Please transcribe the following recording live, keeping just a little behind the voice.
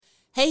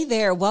Hey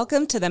there,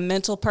 welcome to the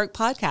Mental Perk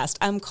podcast.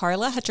 I'm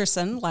Carla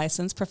Hutcherson,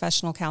 licensed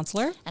professional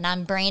counselor. And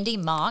I'm Brandy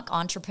Mock,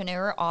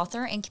 entrepreneur,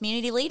 author, and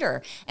community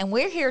leader. And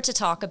we're here to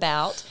talk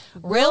about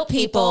real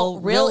people,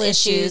 real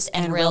issues,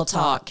 and real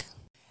talk.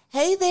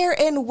 Hey there,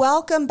 and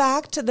welcome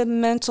back to the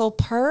Mental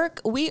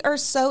Perk. We are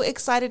so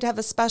excited to have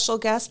a special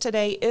guest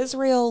today,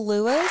 Israel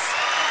Lewis.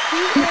 He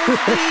is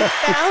the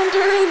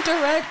founder and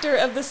director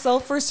of the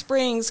Sulphur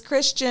Springs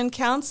Christian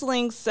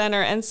Counseling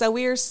Center. And so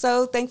we are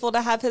so thankful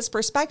to have his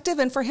perspective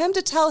and for him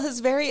to tell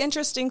his very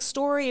interesting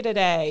story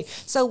today.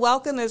 So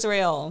welcome,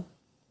 Israel.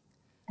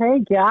 Hey,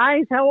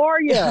 guys. How are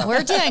you?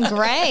 We're doing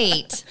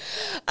great.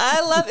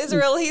 I love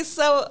Israel. He's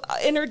so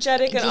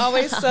energetic and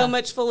always so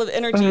much full of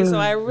energy. So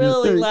I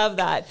really love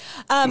that.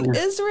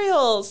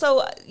 Israel,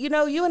 so,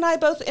 you and I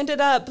both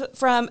ended up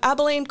from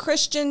Abilene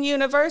Christian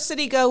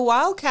University. Go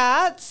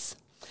Wildcats.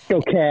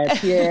 Go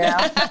Cats,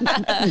 yeah.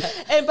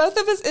 And both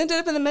of us ended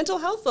up in the mental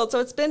health field, so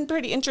it's been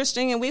pretty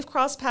interesting, and we've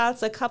crossed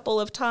paths a couple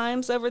of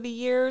times over the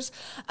years.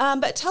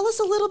 But tell us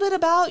a little bit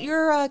about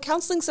your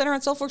counseling center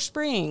in Sulphur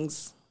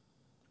Springs.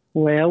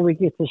 Well, we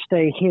get to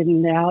stay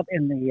hidden out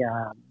in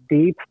the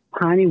deep,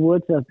 piney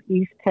woods of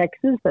East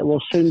Texas that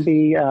will soon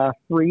be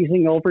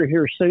freezing over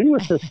here soon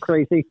with this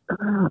crazy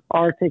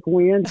Arctic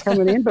wind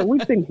coming in. But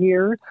we've been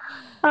here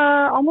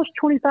almost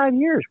 25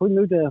 years. We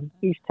moved to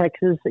East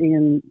Texas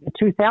in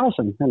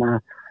 2000, and I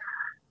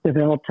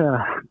developed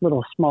a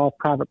little small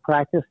private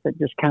practice that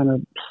just kind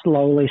of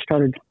slowly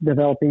started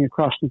developing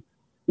across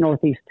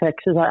Northeast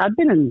Texas. I've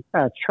been in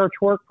church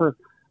work for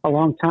a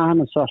long time,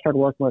 and so I started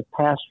working with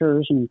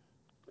pastors, and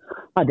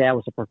my dad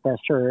was a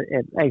professor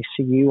at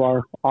ACU,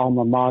 our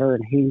alma mater,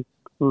 and he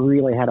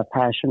really had a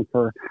passion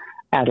for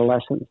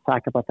adolescent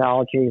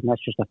psychopathology, and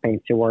that's just a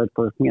fancy word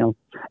for,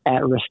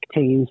 at-risk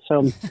teens.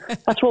 So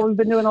that's what we've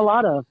been doing a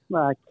lot of,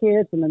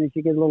 kids, and then as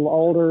you get a little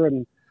older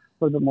and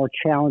a little bit more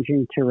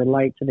challenging to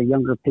relate to the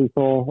younger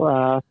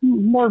people,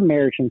 more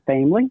marriage and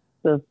family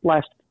the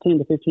last 10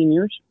 to 15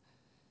 years.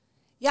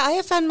 Yeah, I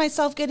have found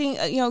myself getting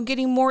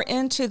more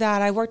into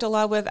that. I worked a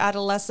lot with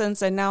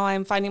adolescents, and now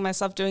I'm finding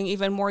myself doing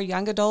even more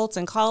young adults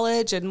in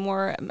college and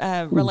more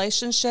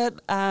relationship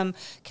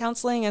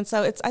counseling. And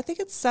so I think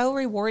it's so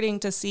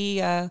rewarding to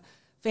see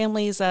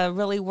families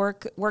really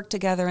work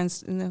together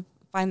and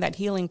find that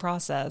healing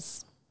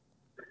process.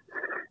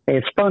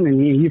 It's fun,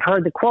 and you've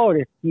heard the quote: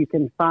 if you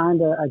can find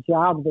a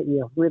job that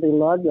you really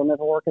love, you'll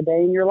never work a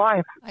day in your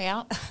life.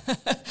 Yeah,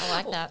 I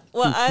like that.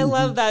 Well, I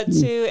love that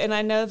too, and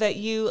I know that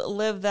you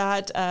live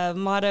that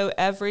motto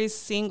every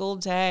single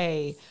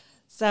day.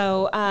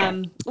 So,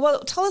 well,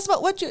 tell us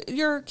about what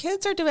your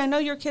kids are doing. I know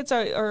your kids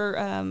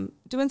are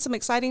doing some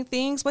exciting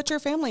things. What's your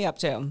family up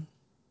to?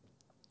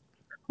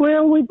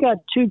 Well, we've got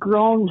two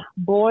grown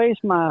boys.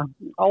 My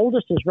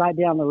oldest is right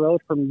down the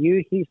road from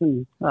you. He's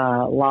in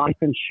life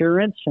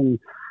insurance, and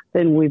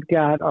then we've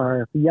got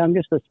our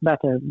youngest that's about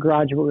to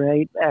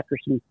graduate after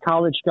some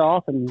college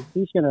golf, and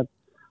he's going to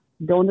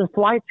go into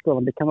flight school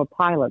and become a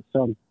pilot.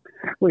 So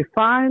we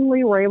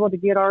finally were able to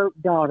get our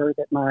daughter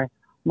that my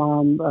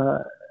mom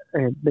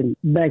had been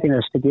begging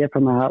us to get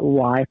from my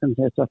wife, and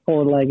it's a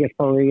four-legged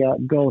furry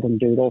golden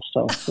doodle.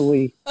 So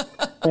we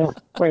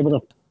were able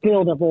to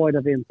fill the void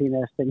of empty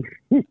nesting.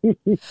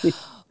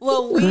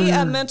 Well, we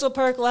at Mental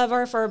Perk love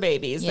our fur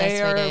babies. Yes,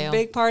 they are a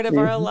big part of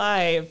our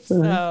life.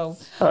 So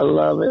I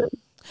love it.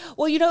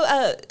 Well,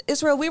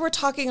 Israel, we were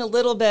talking a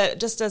little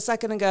bit just a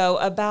second ago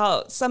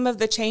about some of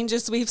the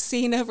changes we've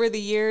seen over the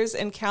years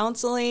in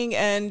counseling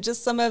and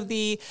just some of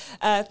the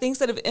things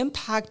that have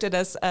impacted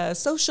us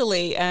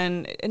socially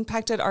and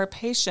impacted our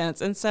patients.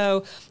 And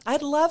so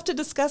I'd love to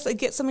discuss and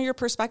get some of your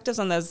perspectives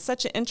on those.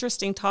 Such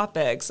interesting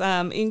topics.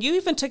 And you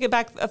even took it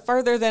back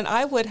further than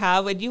I would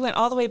have, and you went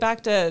all the way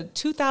back to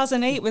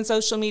 2008 when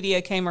social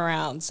media came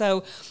around.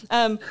 So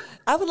I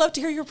would love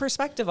to hear your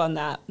perspective on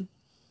that.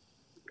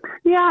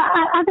 Yeah,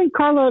 I think,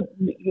 Carla,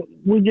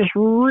 we just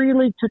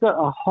really took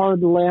a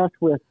hard left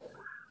with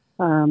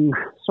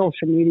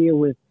social media,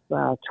 with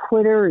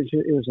Twitter.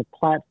 It was a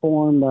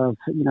platform of,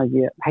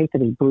 you hate to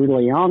be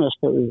brutally honest,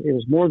 but it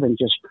was more than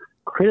just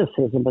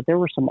criticism, but there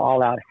was some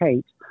all-out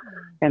hate.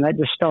 And that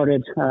just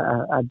started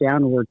a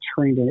downward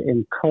trend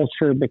in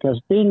culture, because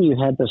then you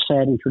had the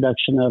sad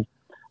introduction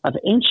of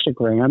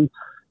Instagram,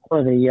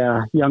 where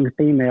the young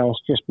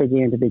females just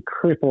began to be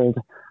crippled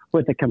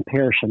with the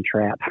comparison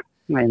trap.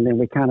 And then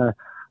we kind of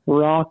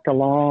rocked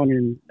along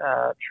and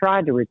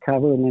tried to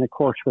recover. And then, of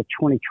course, with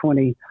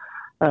 2020,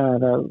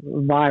 the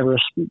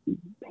virus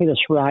hit us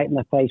right in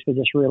the face with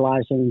just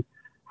realizing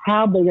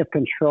how big of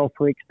control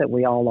freaks that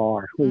we all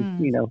are.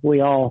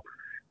 We all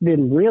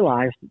didn't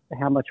realize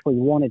how much we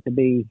wanted to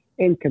be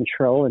in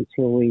control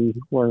until we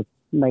were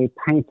made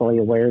painfully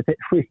aware that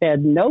we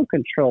had no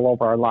control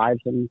over our lives,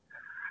 and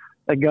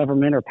the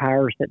government or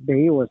powers that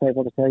be was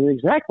able to tell you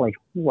exactly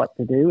what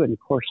to do. And, of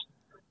course,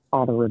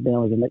 all the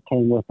rebellion that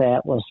came with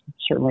that was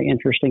certainly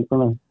interesting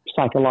from a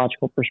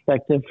psychological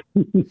perspective.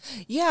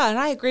 Yeah, and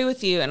I agree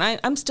with you. And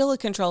I'm still a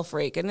control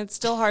freak, and it's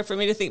still hard for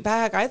me to think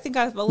back. I think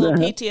I have a little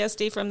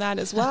PTSD from that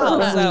as well.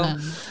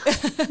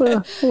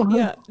 So,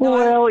 yeah.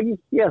 No,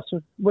 yes,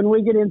 when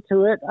we get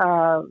into it,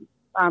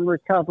 I'm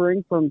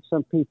recovering from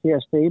some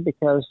PTSD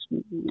because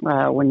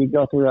when you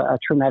go through a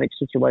traumatic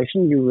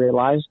situation, you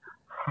realize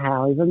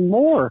how even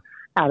more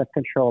out of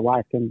control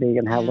life can be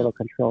and how little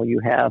control you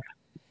have.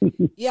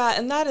 Yeah,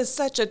 and that is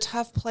such a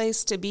tough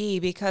place to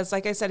be because,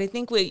 like I said, I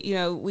think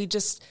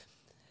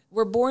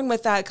we're born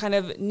with that kind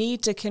of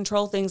need to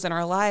control things in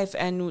our life,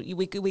 and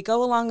we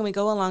go along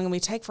and we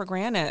take for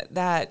granted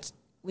that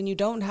when you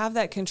don't have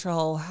that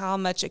control, how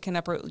much it can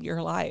uproot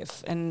your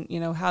life and,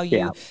 how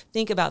you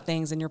think about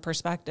things and your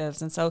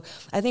perspectives. And so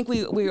I think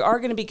we are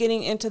going to be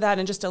getting into that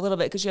in just a little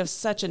bit because you have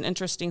such an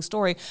interesting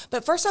story.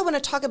 But first I want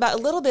to talk about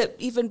a little bit,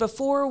 even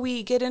before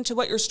we get into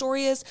what your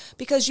story is,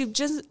 because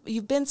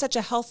you've been such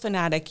a health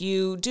fanatic.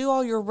 You do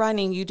all your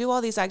running, you do all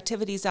these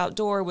activities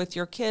outdoor with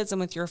your kids and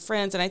with your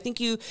friends. And I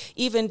think you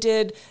even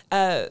did,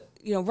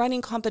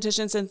 running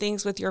competitions and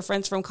things with your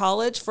friends from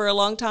college for a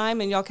long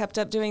time, and y'all kept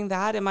up doing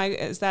that. Am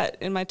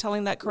I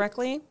telling that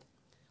correctly?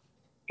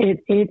 It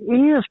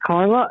is,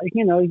 Carla.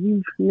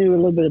 You knew a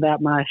little bit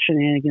about my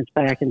shenanigans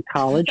back in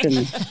college,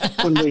 and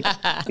when we,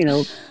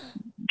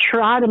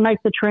 try to make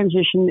the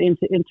transition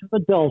into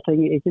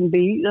adulting, it can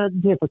be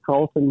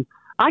difficult. And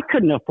I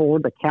couldn't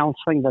afford the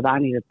counseling that I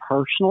needed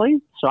personally,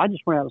 so I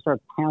just went out and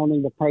started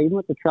pounding the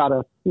pavement to try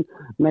to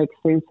make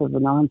sense of the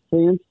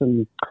nonsense.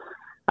 And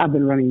I've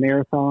been running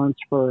marathons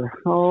for,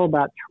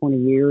 about 20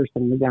 years,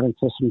 and we got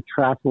into some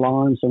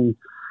triathlons. And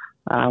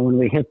when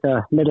we hit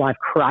the midlife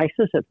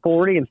crisis at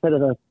 40, instead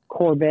of the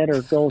Corvette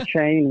or Gold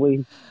Chain,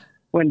 we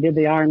went and did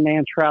the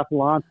Ironman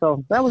triathlon.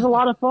 So that was a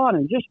lot of fun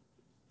and just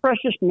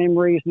precious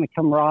memories and the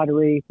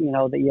camaraderie,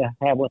 that you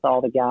have with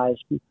all the guys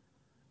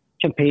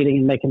competing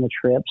and making the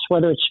trips,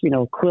 whether it's,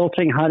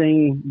 quilting,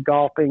 hunting,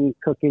 golfing,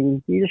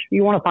 cooking.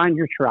 You want to find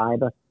your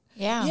tribe.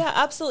 Yeah,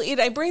 absolutely.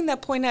 And I bring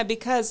that point up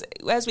because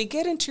as we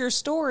get into your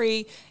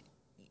story,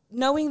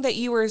 knowing that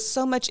you were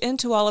so much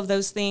into all of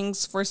those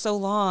things for so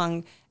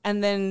long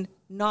and then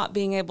not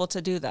being able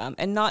to do them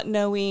and not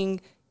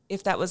knowing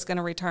if that was going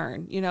to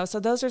return, so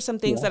those are some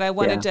things that I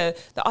wanted the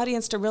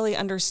audience to really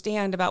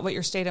understand about what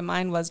your state of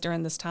mind was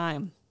during this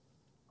time.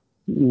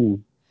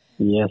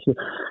 Yes,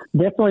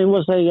 definitely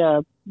was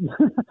a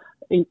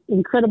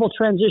incredible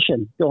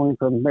transition going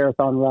from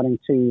marathon running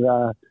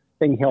to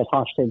being held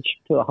hostage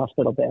to a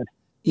hospital bed.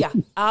 Yeah,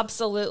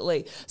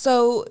 absolutely.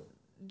 So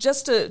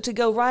just to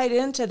go right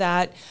into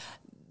that,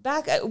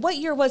 what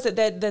year was it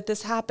that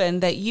this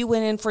happened, that you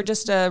went in for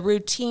just a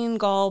routine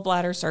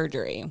gallbladder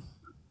surgery?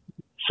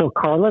 So,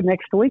 Carla,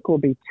 next week will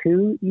be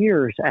 2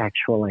 years,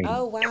 actually.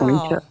 Oh,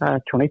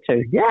 wow.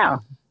 22, yeah.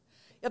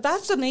 Yeah,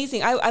 that's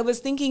amazing. I was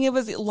thinking it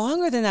was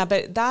longer than that,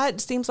 but that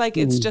seems like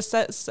it's just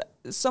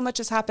so much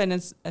has happened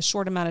in a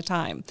short amount of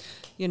time.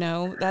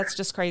 That's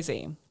just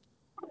crazy.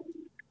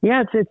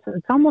 Yeah,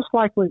 it's almost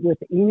like with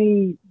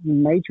any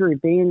major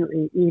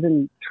event,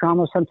 even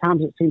trauma,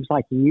 sometimes it seems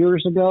like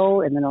years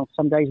ago, and then on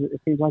some days it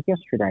seems like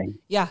yesterday.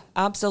 Yeah,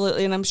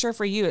 absolutely. And I'm sure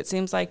for you, it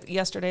seems like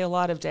yesterday a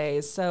lot of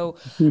days. So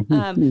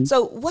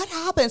so what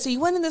happened? So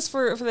you went in this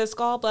for this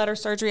gallbladder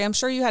surgery. I'm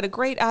sure you had a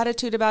great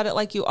attitude about it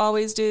like you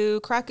always do,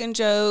 cracking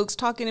jokes,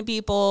 talking to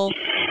people.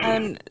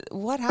 And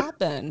what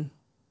happened?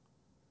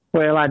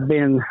 Well, I'd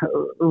been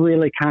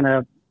really kind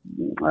of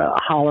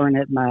hollering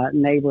at my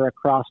neighbor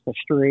across the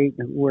street.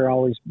 We're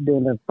always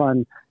doing a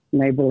fun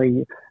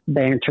neighborly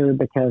banter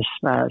because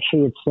she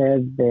had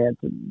said that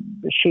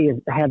she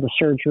had the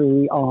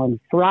surgery on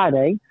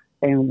Friday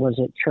and was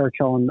at church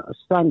on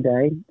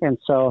Sunday. And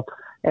so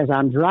as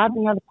I'm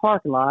driving out of the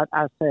parking lot,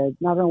 I said,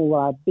 not only will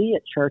I be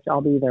at church,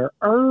 I'll be there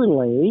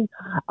early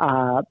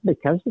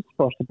because it's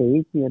supposed to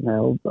be,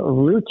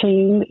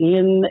 routine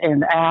in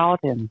and out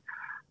and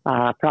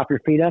prop your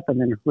feet up and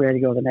then ready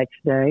to go the next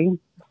day.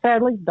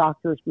 Sadly,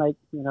 doctors make,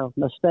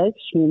 mistakes.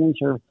 Humans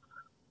are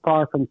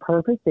far from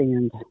perfect,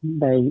 and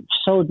they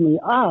sewed me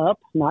up,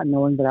 not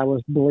knowing that I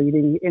was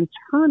bleeding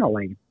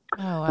internally.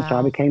 Oh, wow. So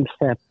I became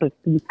septic.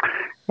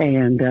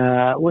 And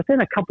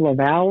within a couple of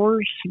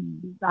hours,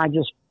 I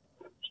just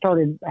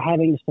started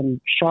having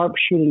some sharp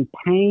shooting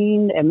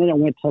pain, and then it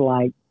went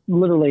to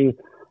literally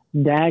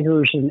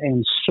daggers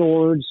and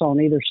swords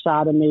on either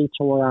side of me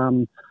to where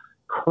I'm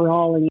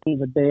crawling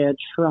into bed,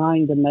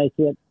 trying to make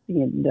it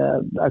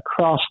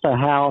across the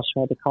house. We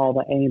had to call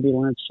the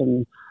ambulance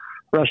and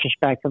rush us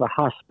back to the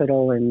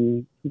hospital,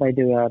 and they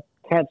do a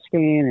CAT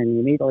scan and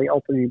immediately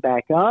open me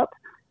back up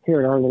here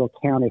at our little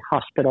county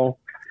hospital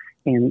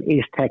in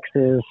East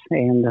Texas.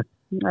 And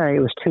it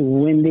was too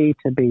windy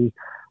to be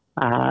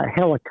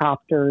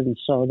helicoptered, and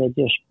so they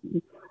just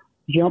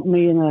jumped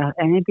me in an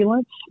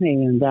ambulance,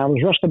 and I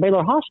was rushed to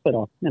Baylor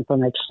Hospital, and for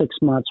the next 6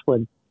 months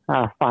would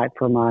fight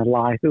for my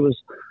life. It was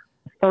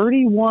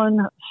 31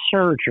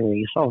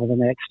 surgeries over the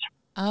next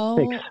 6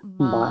 months.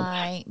 Oh,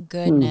 my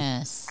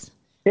goodness.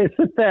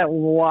 Isn't that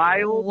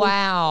wild?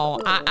 Wow.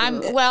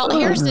 Well,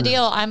 here's the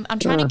deal. I'm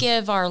trying to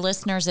give our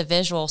listeners a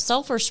visual.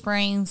 Sulphur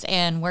Springs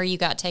and where you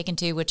got taken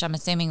to, which I'm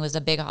assuming was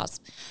a big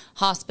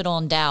hospital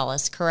in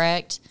Dallas,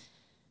 correct?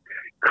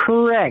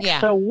 Correct. Yeah.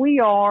 So we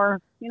are,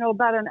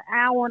 about an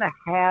hour and a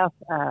half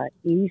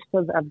east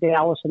of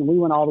Dallas, and we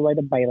went all the way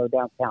to Baylor,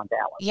 downtown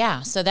Dallas.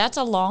 Yeah. So that's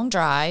a long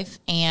drive,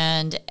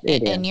 and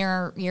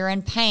you're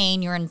in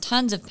pain. You're in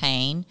tons of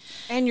pain,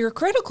 and you're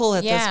critical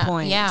at this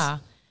point. Yeah.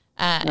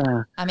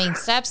 I mean,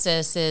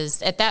 sepsis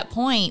is, at that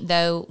point,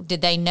 though,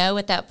 did they know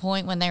at that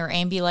point when they were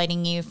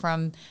ambulating you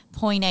from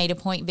point A to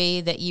point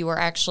B that you were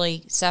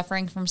actually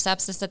suffering from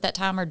sepsis at that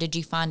time, or did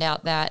you find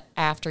out that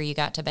after you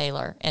got to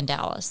Baylor and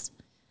Dallas?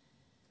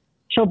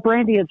 So,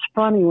 Brandy, it's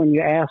funny when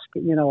you ask,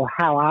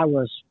 how I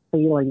was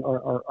feeling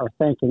or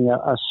thinking.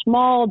 A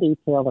small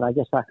detail that I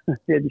guess I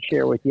didn't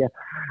share with you.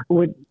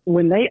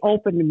 When they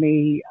opened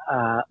me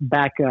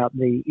back up,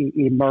 the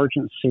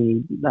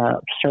emergency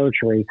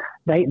surgery,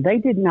 they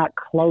did not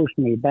close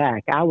me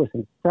back. I was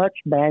in such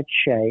bad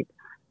shape.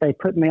 They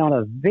put me on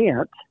a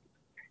vent,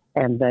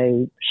 and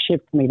they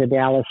shipped me to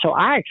Dallas. So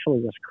I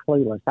actually was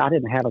clueless. I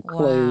didn't have a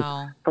clue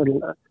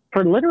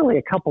for literally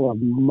a couple of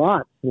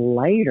months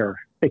later,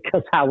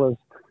 because I was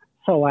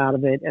so out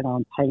of it and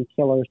on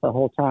painkillers the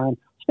whole time.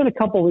 Spent a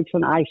couple of weeks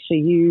in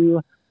ICU,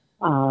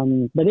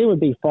 but it would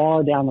be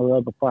far down the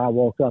road before I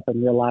woke up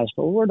and realized,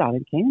 well, we're not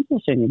in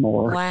Kansas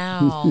anymore.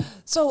 Wow.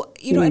 So,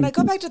 and I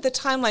go back to the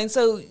timeline.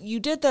 So you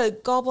did the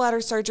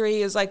gallbladder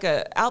surgery as like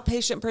a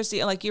outpatient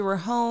procedure, like you were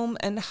home.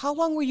 And how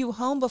long were you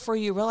home before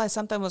you realized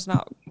something was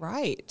not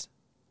right?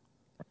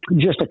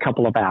 Just a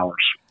couple of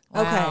hours.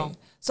 Wow. Okay.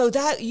 So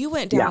that you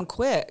went down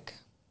quick.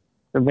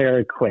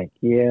 Very quick.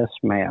 Yes,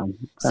 ma'am.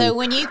 So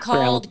when you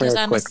called, because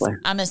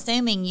I'm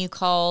assuming you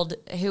called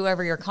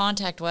whoever your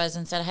contact was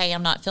and said, hey,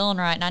 I'm not feeling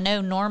right. And I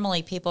know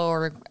normally people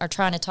are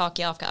trying to talk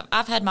you off.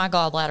 I've had my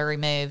gallbladder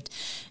removed,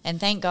 and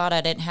thank God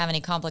I didn't have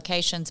any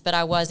complications, but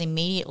I was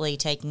immediately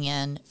taken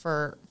in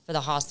for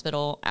the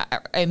hospital. I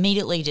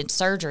immediately did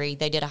surgery.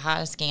 They did a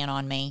high scan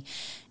on me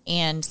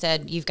and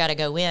said, you've got to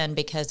go in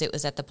because it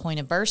was at the point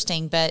of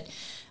bursting. But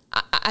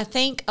I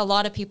think a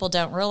lot of people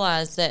don't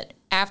realize that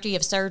after you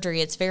have surgery,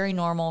 it's very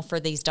normal for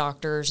these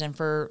doctors and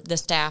for the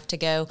staff to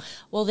go,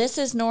 well, this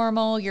is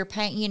normal. Your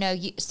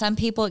pain, some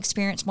people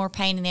experience more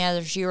pain than the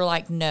others. You're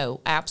like,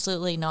 no,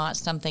 absolutely not.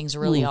 Something's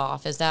really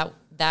off.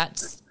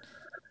 That's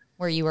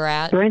where you were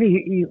at?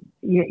 Brandy,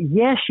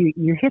 yes,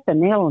 you hit the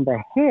nail on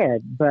the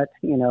head, but,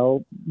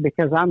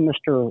 because I'm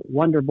Mr.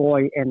 Wonder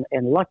Boy and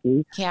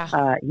Lucky, yes,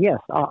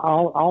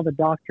 all the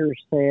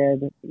doctors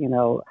said,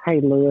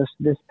 hey, Lewis,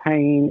 this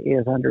pain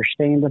is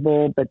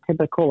understandable, but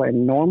typical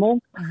and normal.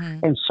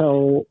 Mm-hmm. And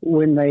so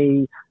when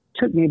they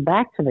took me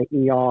back to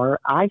the ER,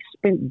 I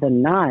spent the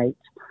night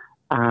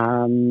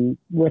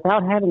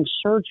without having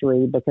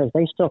surgery because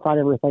they still thought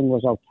everything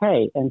was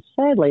okay. And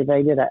sadly,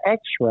 they did an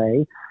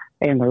x-ray,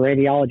 and the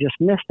radiologist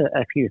missed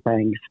a few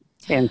things.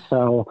 And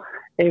so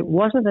it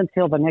wasn't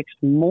until the next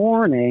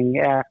morning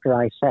after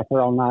I sat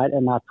there all night,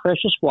 and my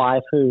precious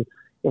wife, who,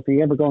 if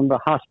you ever go into the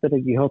hospital,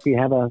 you hope you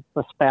have a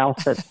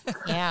spouse that's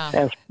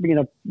as,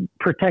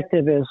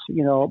 protective as,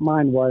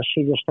 mine was.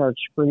 She just started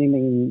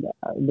screaming,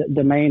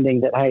 demanding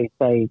that, hey,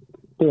 they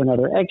do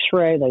another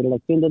x-ray. They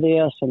looked into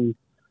this, and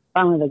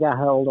finally they got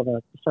hold of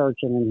a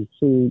surgeon, and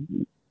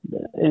he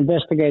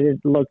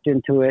investigated, looked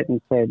into it, and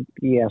said,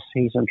 yes,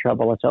 he's in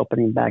trouble. It's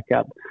opening back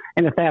up.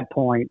 And at that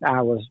point,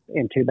 I was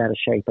in too bad a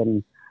shape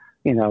and,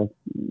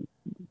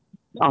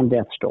 on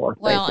death's door.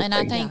 Well,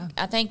 basically. and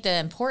I think the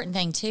important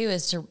thing, too,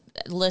 is to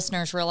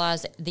listeners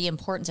realize the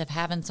importance of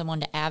having someone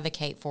to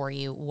advocate for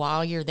you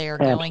while you're there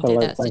going through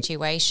that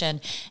situation.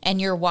 And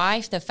your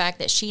wife, the fact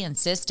that she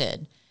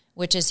insisted,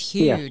 which is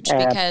huge,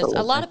 because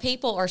a lot of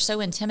people are so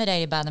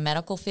intimidated by the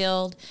medical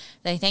field.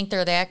 They think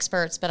they're the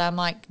experts, but I'm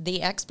like,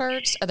 the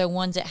experts are the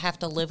ones that have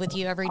to live with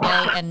you every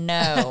day and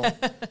know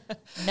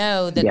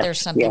that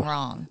there's something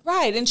wrong.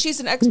 Right, and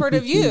she's an expert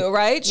of you,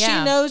 right? Yeah.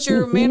 She knows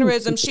your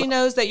mannerisms. She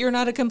knows that you're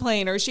not a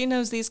complainer. She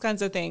knows these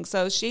kinds of things.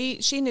 So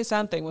she knew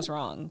something was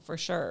wrong, for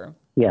sure.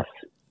 Yes,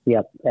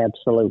 yep,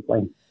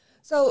 absolutely.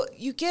 So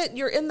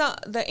you're in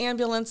the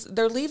ambulance.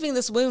 They're leaving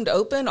this wound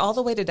open all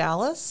the way to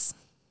Dallas?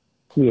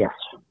 Yes.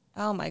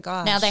 Oh, my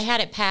gosh. Now, they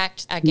had it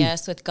packed, I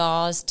guess, with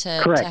gauze to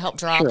help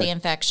draw out the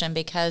infection,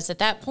 because at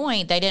that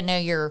point, they didn't know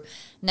you're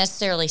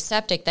necessarily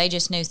septic. They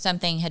just knew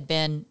something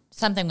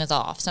was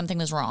off. Something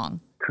was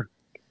wrong.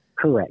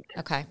 Correct.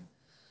 Okay.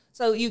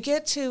 So you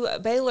get to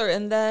Baylor,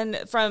 and then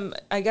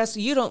I guess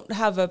you don't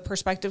have a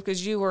perspective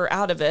because you were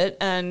out of it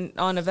and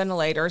on a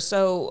ventilator.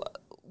 So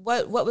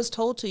what was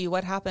told to you?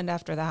 What happened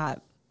after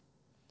that?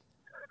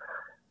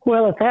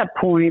 Well, at that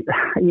point,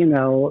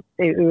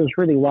 it was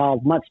really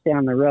wild. Much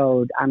down the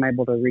road, I'm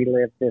able to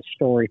relive this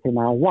story through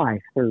my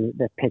wife, through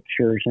the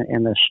pictures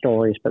and the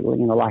stories. But,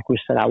 like we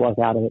said, I was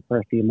out of it for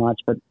a few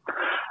months. But,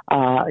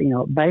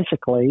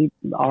 basically,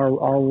 our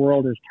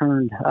world has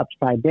turned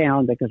upside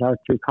down because our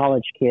two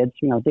college kids,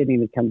 didn't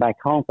even come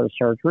back home for the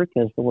surgery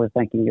because we're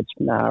thinking it's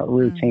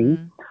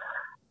routine.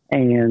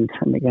 Mm-hmm.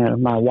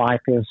 And, my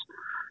wife is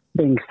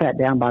being sat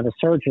down by the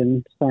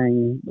surgeon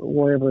saying,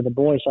 wherever the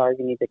boys are,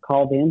 you need to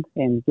call them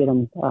and get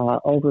them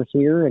over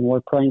here. And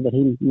we're praying that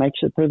he makes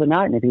it through the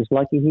night. And if he's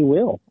lucky, he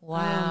will. Wow.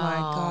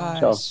 Oh,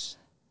 my gosh.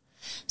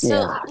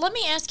 So let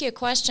me ask you a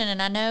question,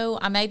 and I know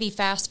I may be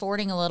fast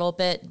forwarding a little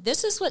bit.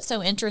 This is what's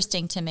so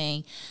interesting to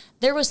me.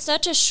 There was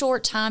such a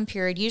short time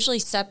period. Usually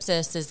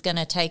sepsis is going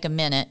to take a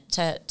minute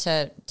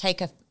to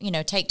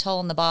take toll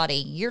on the body.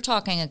 You're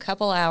talking a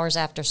couple hours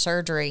after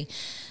surgery.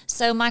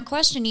 So my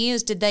question to you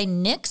is, did they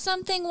nick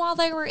something while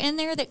they were in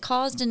there that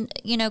caused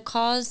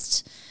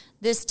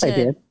this to... They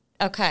did.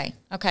 Okay.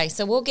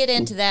 So we'll get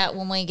into that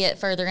when we get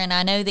further in.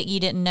 I know that you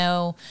didn't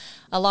know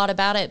a lot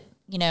about it,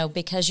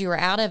 because you were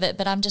out of it,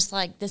 but I'm just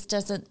like,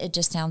 it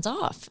just sounds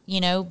off,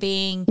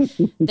 being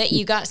that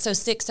you got so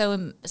sick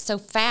so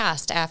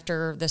fast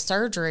after the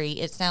surgery.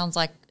 It sounds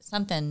like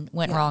something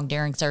went wrong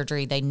during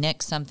surgery. They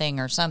nicked something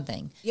or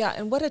something. Yeah.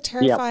 And what a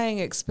terrifying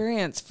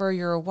experience for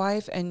your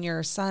wife and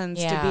your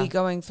sons to be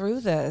going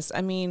through this.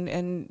 I mean,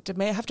 and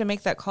to have to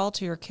make that call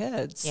to your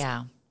kids.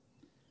 Yeah.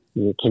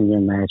 Can you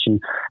imagine?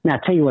 Now,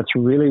 I'll tell you what's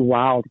really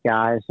wild,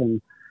 guys,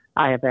 and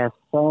I have asked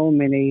so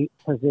many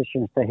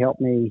physicians to help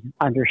me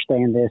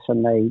understand this,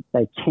 and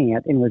they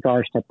can't in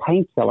regards to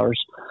painkillers.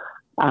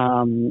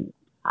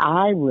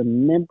 I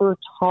remember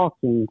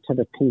talking to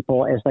the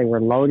people as they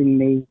were loading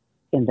me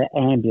in the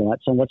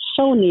ambulance. And what's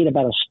so neat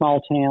about a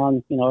small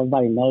town,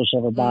 everybody knows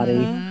everybody.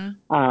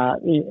 Mm-hmm.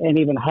 And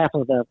even half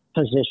of the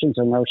physicians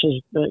and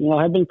nurses,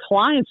 have been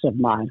clients of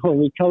mine where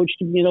we coached,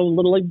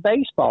 Little League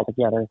Baseball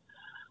together.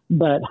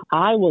 But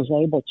I was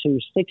able to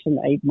 6 and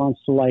 8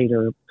 months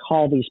later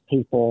call these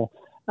people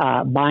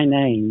by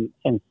name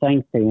and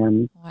thank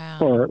them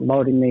for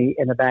loading me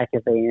in the back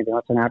of the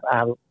ambulance. And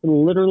I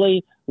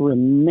literally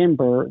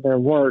remember their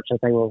words that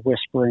they were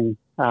whispering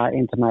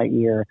into my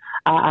ear.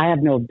 I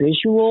have no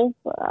visual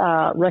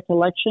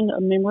recollection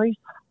of memories,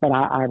 but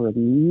I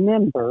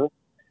remember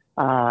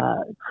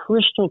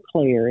crystal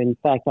clear. In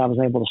fact, I was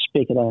able to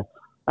speak at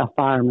a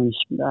fireman's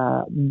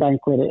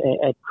banquet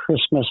at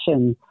Christmas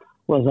and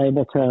was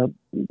able to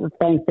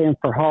thank them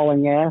for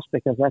hauling ass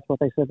because that's what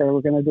they said they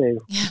were going to do.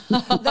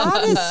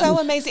 That is so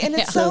amazing. And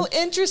it's so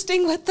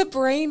interesting what the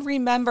brain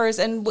remembers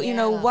and,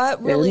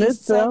 what really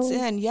sets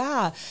in.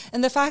 Yeah.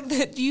 And the fact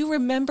that you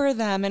remember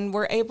them and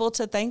were able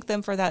to thank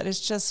them for that is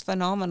just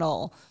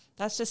phenomenal.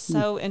 That's just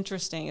so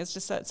interesting. It's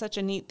just such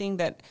a neat thing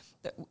that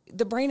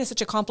the brain is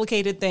such a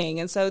complicated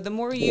thing. And so the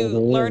more you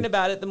learn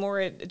about it, the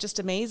more it just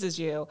amazes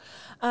you.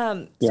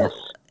 Yes. So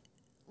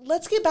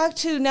let's get back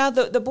to now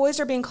the boys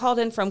are being called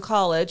in from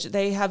college.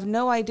 They have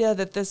no idea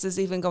that this is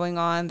even going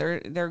on.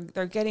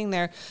 They're getting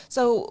there.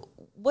 So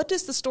what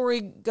does the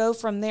story go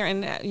from there?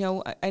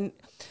 And,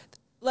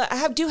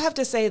 I do have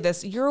to say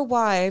this, your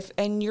wife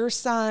and your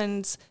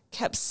sons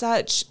kept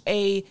such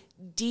a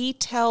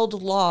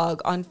detailed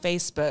log on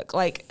Facebook.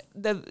 Like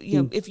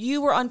if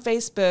you were on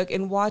Facebook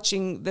and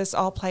watching this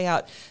all play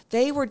out,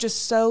 they were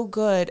just so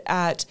good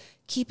at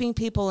keeping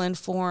people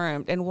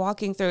informed and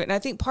walking through it. And I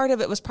think part of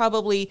it was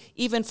probably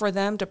even for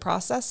them to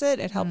process it.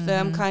 It helped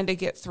them kind of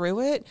get through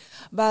it.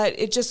 But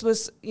it just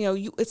was,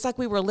 it's like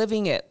we were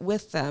living it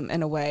with them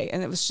in a way.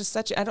 And it was just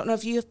I don't know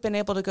if you've been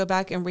able to go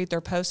back and read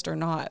their post or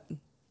not.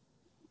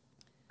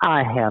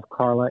 I have,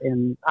 Carla,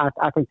 and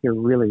I think you're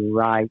really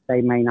right.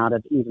 They may not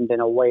have even been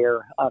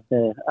aware of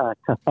the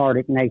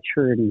cathartic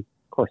nature, and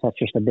of course that's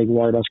just a big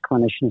word us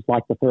clinicians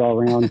like to throw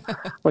around,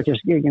 which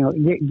is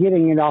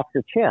getting it off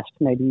your chest.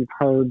 Maybe you've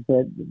heard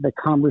that the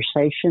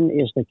conversation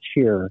is the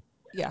cure.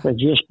 Yeah. But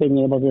just being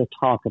able to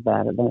talk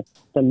about it.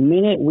 The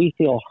minute we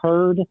feel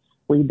heard,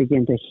 we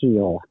begin to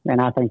heal, and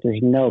I think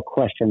there's no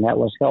question that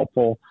was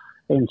helpful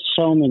in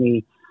so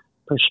many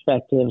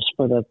perspectives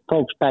for the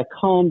folks back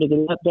home to get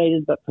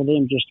updated, but for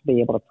them just to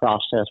be able to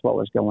process what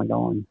was going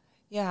on.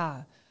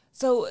 Yeah.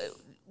 So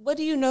what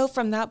do you know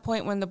from that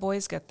point when the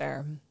boys get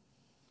there?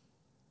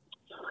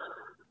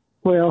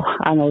 Well,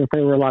 I know that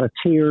there were a lot of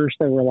tears,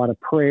 there were a lot of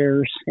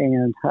prayers,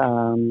 and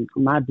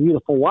my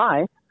beautiful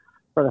wife,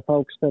 for the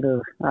folks that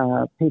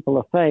are people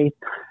of faith,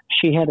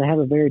 she had to have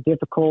a very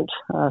difficult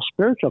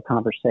spiritual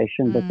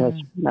conversation because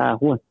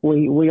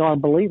we are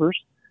believers.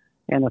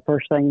 And the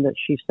first thing that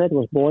she said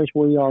was, boys,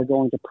 we are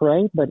going to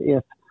pray, but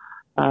if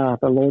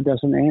the Lord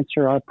doesn't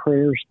answer our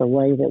prayers the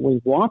way that we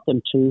want them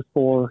to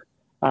for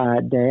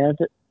Dad,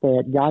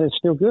 that God is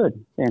still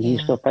good and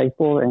He's still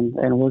faithful and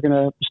we're going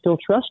to still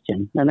trust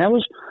Him. And that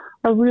was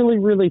a really,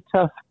 really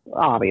tough,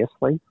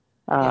 obviously,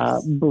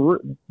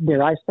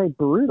 did I say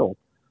brutal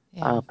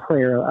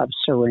prayer of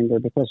surrender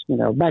because,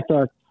 back to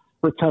our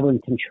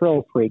recovering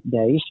control freak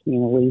days,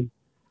 we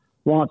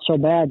want so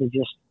bad to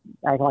just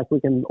act like we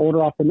can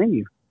order off the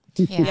menu.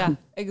 Yeah,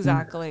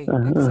 exactly.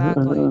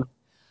 Exactly.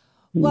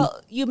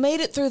 Well, you made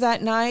it through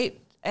that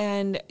night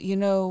and,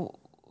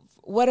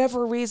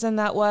 whatever reason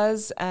that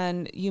was,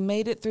 and you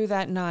made it through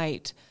that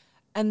night.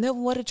 And then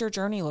what did your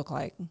journey look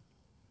like?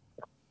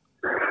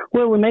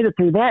 Well, we made it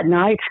through that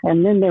night,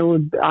 and then there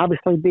would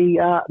obviously be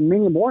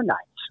many more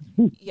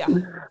nights. Yeah.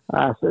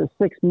 So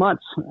 6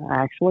 months,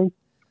 actually.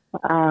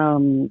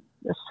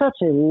 such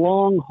a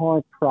long,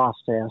 hard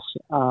process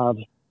of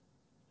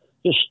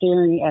just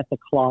staring at the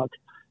clock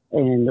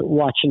and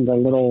watching the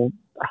little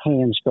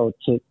hands go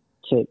tick,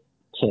 tick,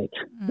 tick.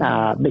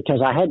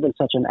 Because I had been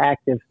such an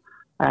active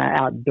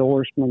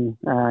outdoorsman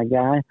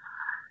guy.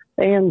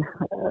 And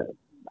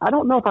I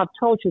don't know if I've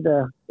told you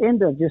the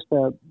end of just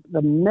the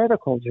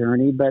medical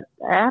journey, but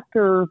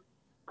after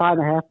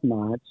 5.5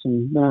 months,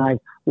 and then I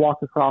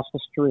walked across the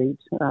street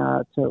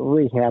to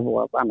rehab.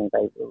 Well, I mean,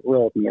 they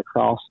rolled me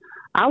across.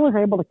 I was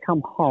able to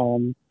come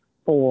home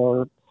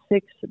for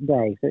 6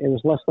 days. It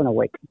was less than a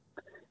week.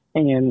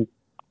 And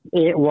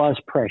it was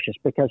precious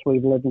because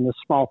we've lived in this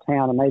small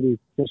town, and maybe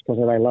just because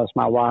everybody loves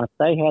my wife,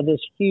 they had this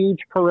huge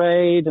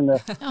parade and the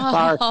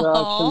fire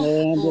trucks and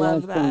the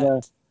ambulance and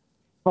the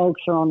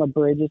folks are on the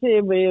bridges.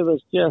 It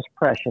was just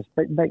precious.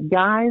 But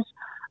guys,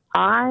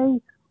 I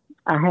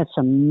had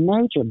some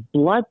major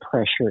blood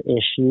pressure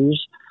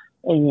issues,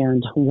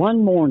 and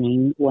one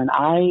morning when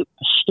I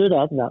stood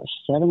up about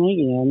 7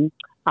 a.m.,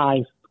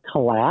 I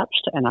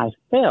collapsed and I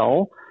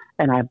fell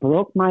and I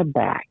broke my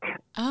back.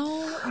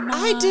 Oh,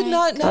 I did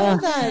not know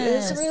that,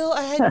 Israel.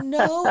 I had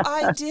no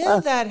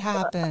idea that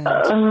happened.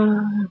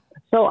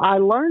 So I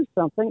learned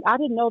something. I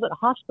didn't know that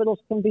hospitals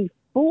can be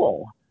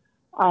full.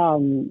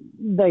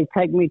 They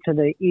take me to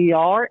the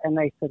ER and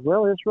they said,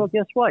 well, Israel,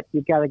 guess what?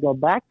 You've got to go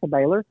back to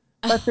Baylor,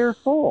 but they're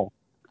full.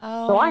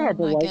 So I had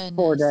to wait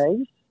 4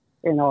 days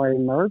in our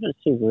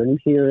emergency room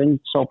here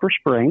in Sulphur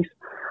Springs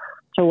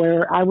to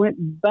where I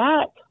went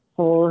back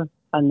for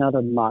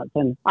another month.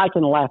 And I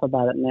can laugh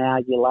about it now.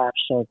 You laugh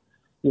so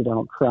you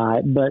don't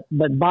cry. But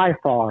by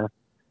far,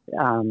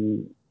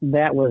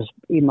 that was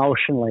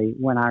emotionally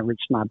when I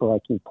reached my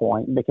breaking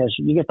point, because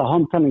you get the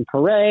homecoming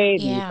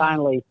parade and you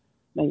finally,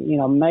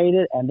 made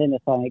it. And then to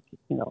think,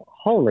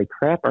 holy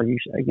crap,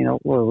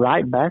 we're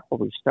right back where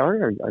we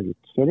started. Are you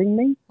kidding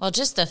me? Well,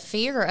 just the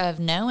fear of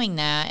knowing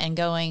that and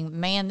going,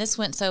 man, this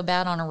went so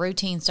bad on a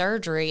routine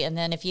surgery. And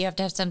then if you have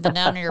to have something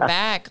down on your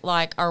back,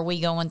 like, are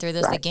we going through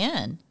this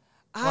again?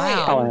 I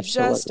am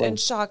just in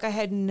shock. I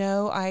had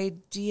no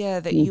idea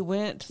that you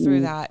went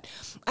through that.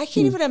 I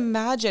can't even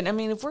imagine. I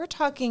mean, if we're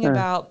talking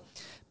about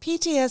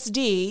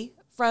PTSD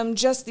from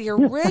just the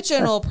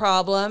original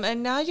problem,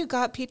 and now you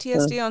got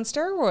PTSD on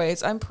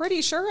steroids, I'm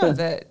pretty sure of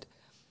it.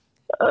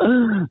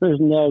 There's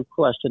no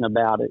question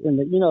about it. And,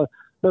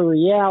 the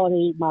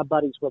reality, my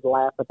buddies would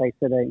laugh, but they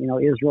said,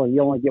 Israel,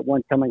 you only get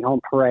one coming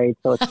home parade,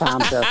 so it's time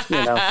to,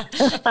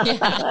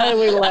 and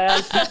we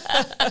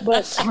laughed.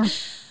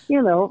 But...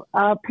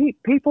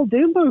 people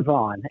do move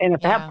on. And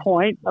at that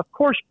point, of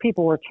course,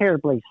 people were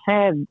terribly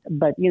sad,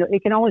 but,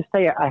 it can only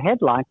stay a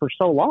headline for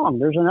so long.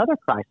 There's another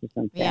crisis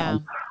in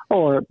town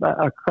or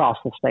across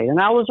the state. And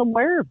I was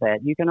aware of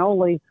that. You can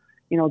only,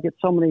 get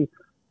so many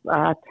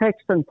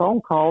texts and phone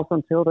calls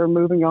until they're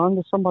moving on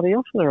to somebody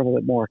else they're a little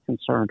bit more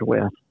concerned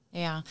with.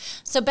 Yeah.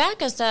 So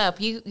back us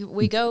up. You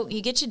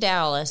get to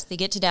Dallas.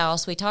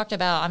 We talked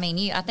about,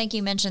 I think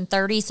you mentioned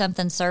 30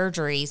 something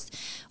surgeries.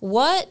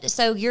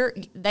 So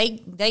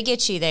they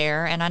get you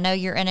there, and I know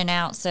you're in and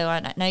out. So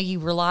I know you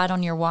relied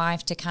on your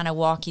wife to kind of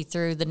walk you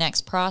through the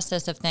next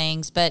process of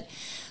things. But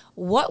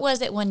what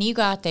was it when you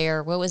got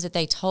there? What was it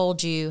they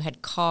told you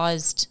had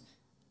caused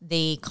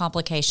the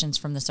complications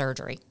from the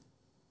surgery?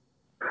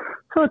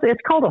 So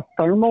it's called a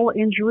thermal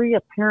injury.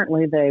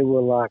 Apparently they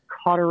will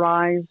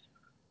cauterize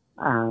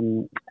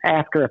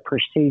after a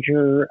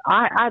procedure.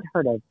 I'd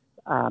heard of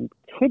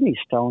kidney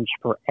stones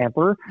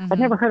forever. I'd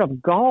never heard of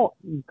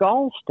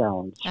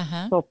gallstones.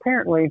 So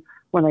apparently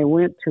when they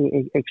went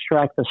to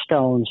extract the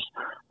stones,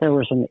 there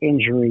was an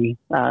injury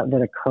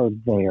that occurred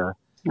there.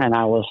 And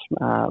I was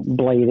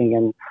bleeding,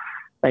 and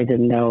they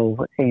didn't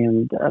know.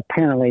 And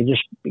apparently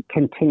just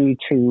continued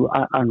to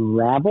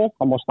unravel,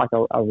 almost like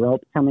a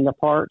rope coming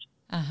apart.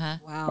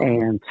 Wow.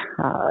 And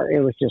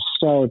it was just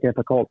so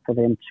difficult for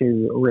them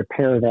to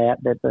repair that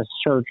the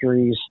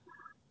surgeries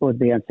would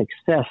be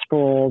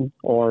unsuccessful,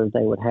 or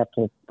they would have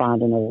to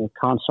find another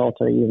consult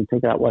to even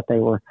figure out what they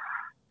were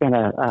going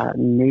to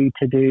need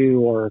to do,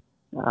 or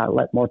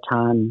let more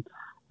time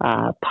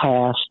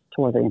pass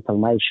to where the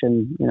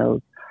inflammation,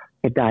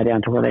 could die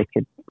down to where they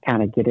could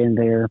kind of get in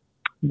there.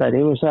 But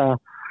it was,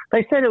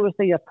 they said it was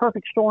the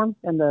perfect storm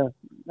and the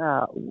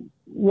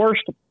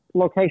worst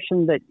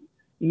location that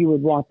you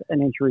would want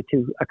an injury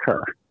to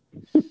occur.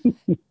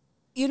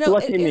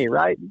 Lucky me,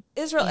 right?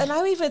 Israel, and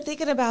I'm even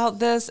thinking about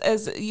this,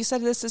 as you said,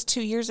 this is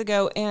 2 years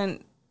ago,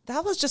 and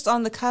that was just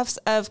on the cuffs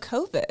of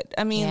COVID.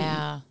 I mean,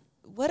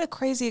 what a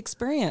crazy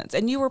experience.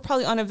 And you were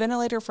probably on a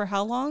ventilator for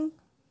how long?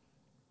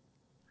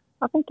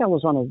 I think I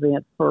was on a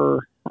vent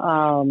for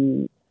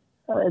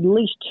at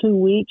least 2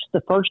 weeks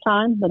the first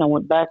time. Then I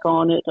went back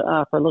on it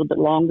for a little bit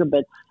longer,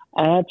 but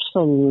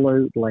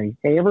absolutely.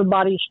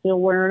 Everybody's still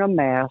wearing a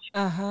mask.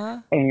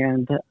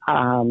 And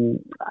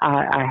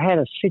I had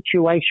a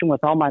situation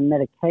with all my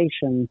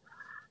medication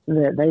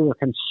that they were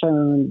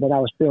concerned that I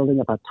was building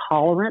up a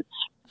tolerance.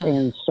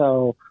 And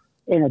so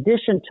in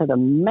addition to the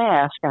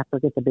mask, I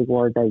forget the big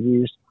word they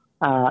used,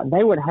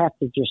 they would have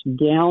to just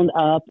gown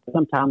up,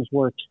 sometimes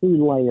wear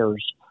 2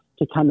 layers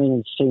to come in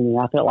and see me.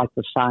 I felt like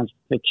the science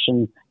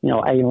fiction,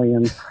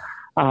 alien.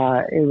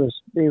 It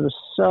was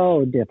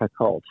so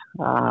difficult.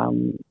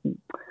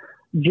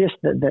 Just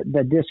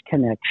the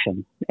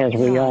disconnection, as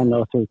we all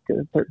know through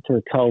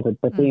COVID,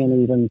 but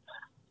then even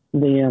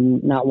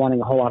them not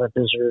wanting a whole lot of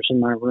visitors in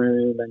my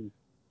room, and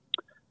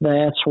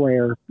that's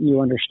where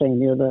you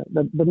understand.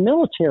 The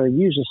military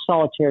uses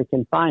solitary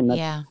confinement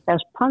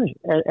as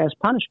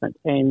punishment,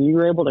 and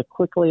you're able to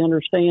quickly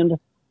understand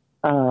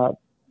how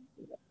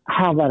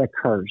that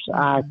occurs.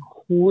 I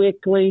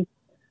quickly,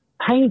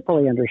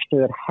 painfully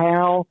understood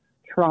how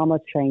trauma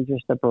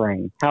changes the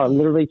brain, how it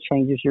literally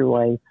changes your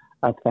way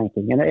of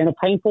thinking in a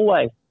painful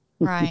way.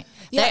 Right.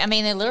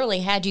 They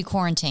literally had you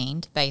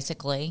quarantined,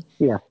 basically.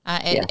 Yeah.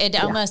 I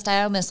almost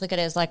look at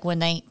it as like when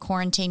they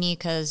quarantine you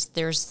because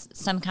there's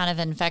some kind of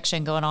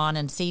infection going on,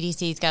 and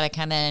CDC's got to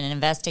come in and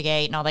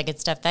investigate and all that good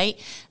stuff.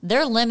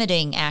 They're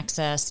limiting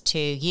access to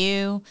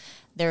you.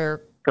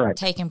 They're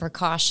taking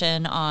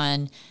precaution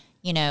on,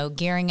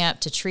 gearing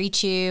up to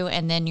treat you,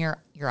 and then you're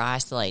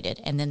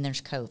isolated, and then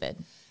there's COVID.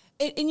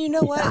 And you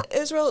know what,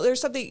 Israel,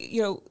 there's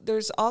something,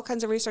 there's all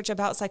kinds of research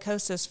about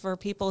psychosis for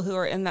people who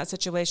are in that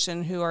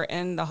situation, who are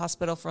in the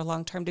hospital for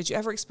long term. Did you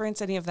ever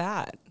experience any of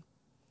that?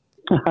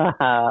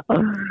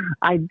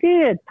 I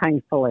did,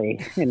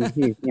 painfully. And,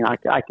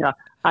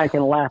 I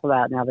can laugh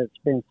about it now that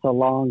it's been so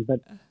long, but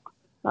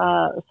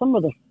some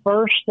of the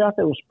first stuff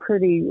that was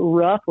pretty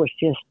rough was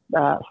just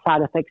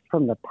side effects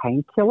from the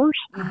painkillers.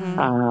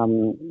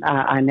 Mm-hmm.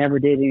 I never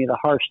did any of the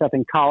hard stuff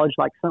in college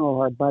like some of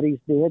our buddies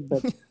did,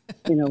 but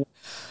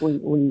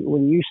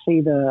when you see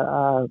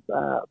the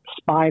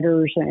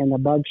spiders and the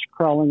bugs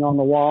crawling on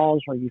the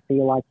walls, or you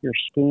feel like your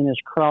skin is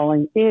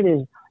crawling,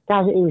 it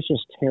was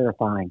just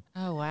terrifying.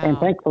 Oh, wow. And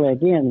thankfully,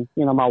 again,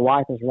 my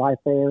wife is right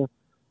there.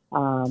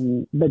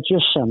 But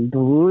just some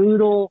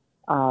brutal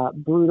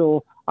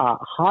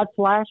hot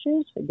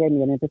flashes. It gave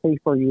me an empathy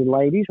for you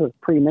ladies with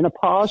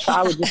premenopause.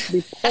 I would just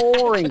be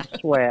pouring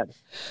sweat.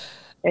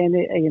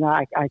 And,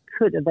 I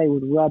couldn't. They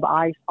would rub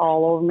ice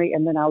all over me,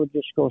 and then I would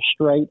just go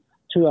straight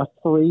to a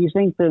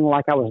freezing, feeling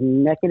like I was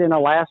naked in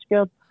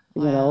Alaska,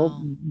 but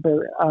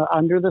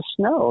under the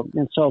snow.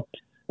 And so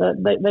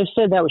they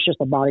said that was just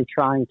the body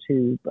trying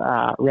to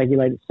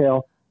regulate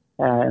itself,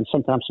 and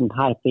sometimes some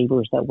high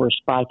fevers that were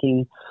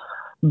spiking.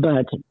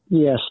 But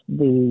yes,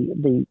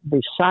 the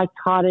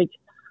psychotic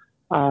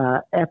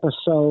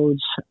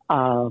episodes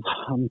of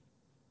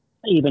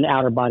even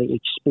outer body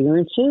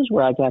experiences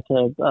where I got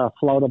to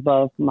float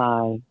above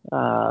my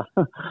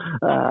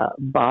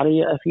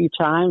body a few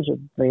times are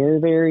very,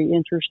 very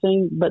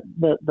interesting. But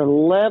the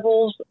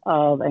levels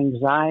of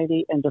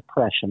anxiety and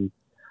depression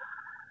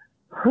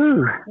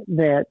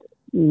that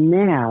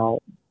now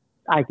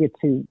I get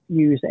to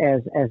use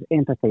as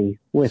empathy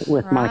with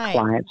my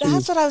clients.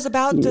 That's what I was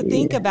about to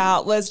think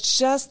about, was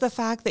just the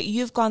fact that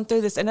you've gone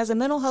through this. And as a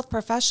mental health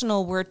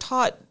professional, we're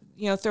taught,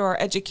 through our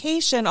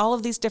education, all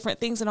of these different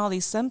things and all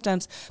these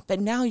symptoms,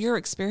 but now you're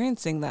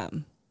experiencing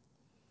them.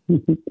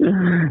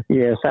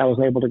 Yes, I was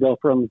able to go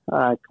from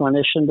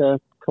clinician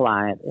to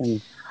client.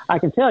 And I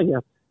can tell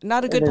you,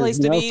 not a good place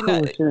to be.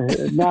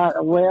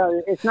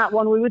 Well, it's not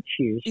one we would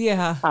choose.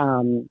 Yeah.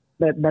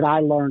 But I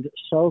learned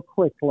so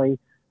quickly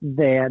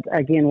that,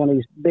 again, one of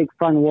these big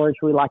fun words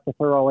we like to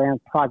throw around,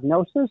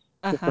 prognosis.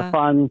 It's a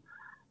fun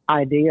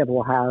idea of,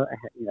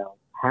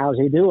 how's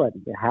he doing?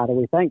 How do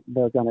we think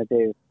they're going to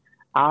do?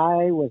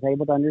 I was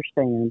able to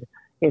understand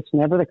it's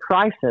never the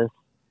crisis.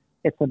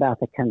 It's about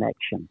the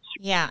connections.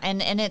 Yeah.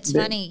 And it's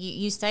funny.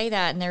 You say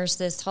that, and there's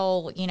this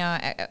whole,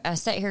 I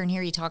sit here and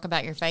hear you talk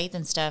about your faith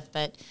and stuff,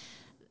 but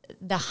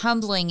the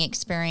humbling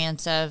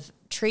experience of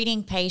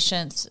treating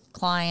patients,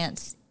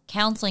 clients,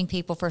 counseling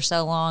people for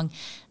so long,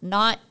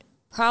 not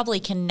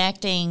probably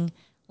connecting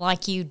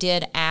like you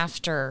did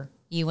after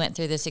you went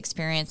through this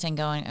experience and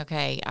going,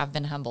 okay, I've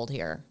been humbled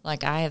here.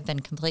 Like, I have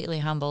been completely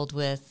humbled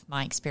with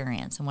my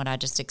experience and what I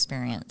just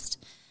experienced.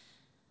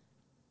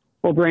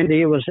 Well,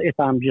 Brandy, it was, if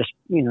I'm just,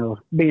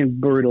 being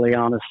brutally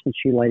honest, since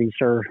you ladies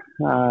are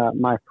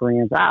my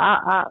friends,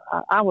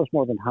 I was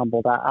more than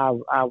humbled. I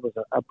was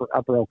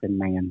a broken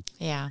man.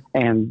 Yeah.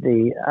 And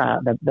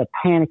the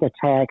panic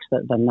attacks,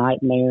 the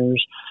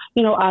nightmares,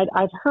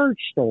 I'd heard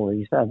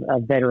stories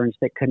of veterans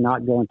that could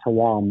not go into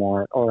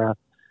Walmart, or a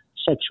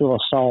sexual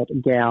assault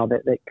gal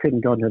that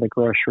couldn't go into the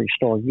grocery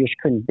store. You just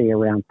couldn't be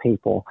around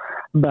people.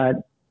 But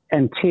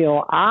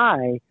until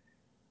I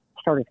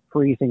started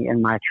freezing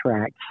in my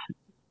tracks,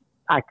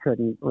 I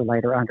couldn't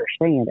relate or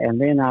understand. And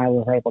then I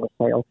was able to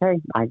say,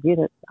 okay, I get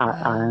it.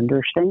 I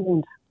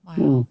understand.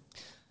 Wow.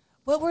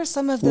 What were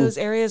some of those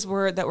areas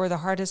that were the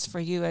hardest for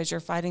you as you're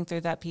fighting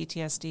through that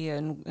PTSD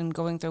and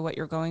going through what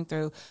you're going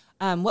through?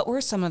 What were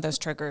some of those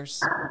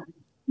triggers?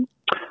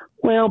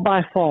 Well,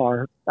 by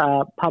far,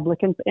 public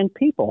and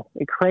people.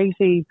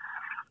 Crazy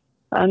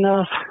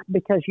enough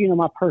because,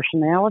 my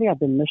personality. I've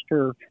been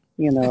Mr.,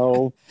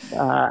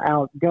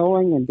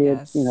 outgoing, and did,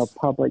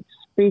 public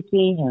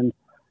speaking, and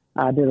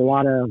I did a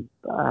lot of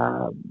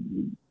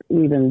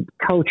even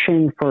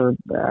coaching for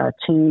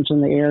teams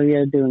in the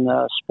area, doing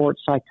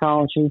sports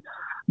psychology.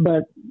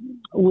 But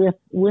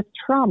with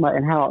trauma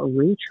and how it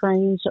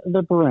retrains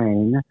the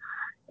brain.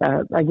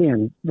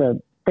 Again,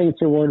 the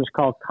fancy word is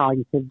called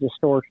cognitive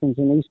distortions.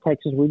 In East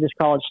Texas, we just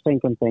call it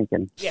stinking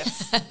thinking.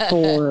 Yes.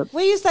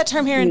 We use that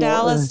term here in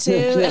Dallas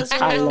too.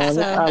 I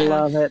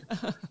love it.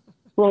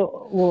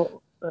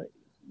 Well,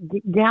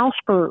 gals,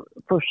 for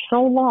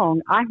so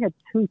long, I had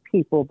two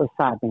people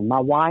beside me, my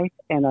wife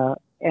and a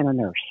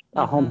nurse,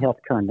 a home health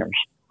care nurse.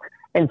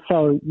 And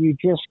so you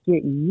just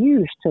get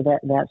used to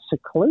that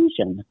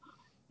seclusion.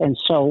 And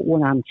so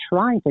when I'm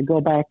trying to go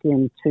back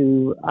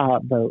into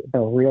the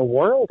real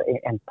world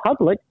and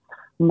public,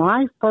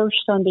 my first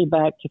Sunday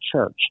back to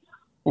church,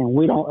 and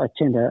we don't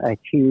attend a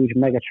huge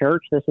mega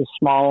church. This is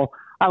small.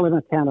 I live in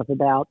a town of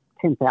about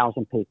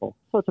 10,000 people.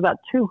 So it's about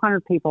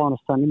 200 people on a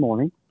Sunday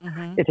morning.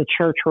 Mm-hmm. It's a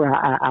church where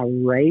I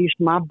raised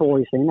my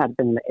boys in. I've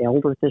been an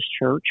elder at this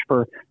church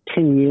for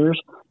 10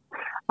 years.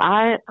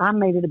 I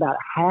made it about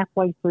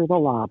halfway through the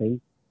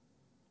lobby,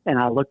 and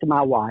I looked at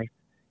my wife,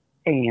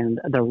 and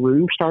the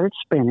room started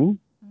spinning,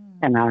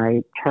 and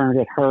I turned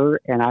at her,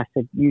 and I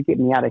said, "You get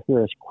me out of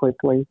here as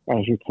quickly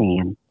as you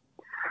can."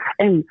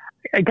 And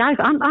guys,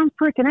 I'm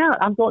freaking out.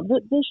 I'm going,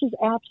 this is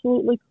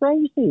absolutely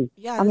crazy.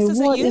 Yeah, I mean,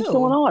 what is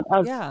going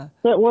on? Yeah.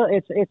 Well,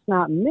 it's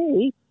not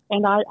me,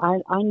 and I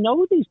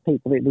know these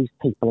people. These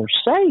people are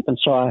safe, and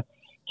so I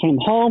came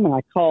home and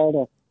I called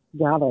a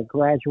guy that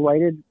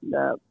graduated.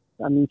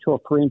 I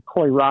mutual friend,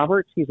 Corey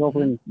Roberts. He's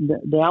over in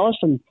Dallas,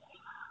 and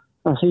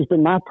he's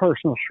been my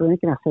personal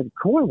shrink. And I said,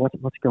 "Corey,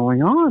 what's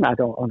going on? I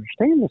don't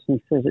understand this." And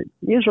he says,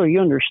 "Israel,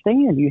 you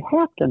understand. You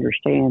have to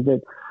understand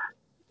that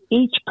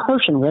each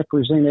person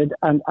represented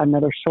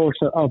another source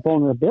of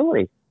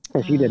vulnerability,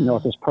 because you didn't know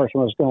if this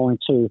person was going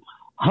to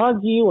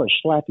hug you or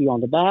slap you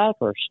on the back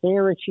or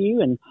stare at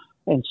you.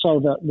 And so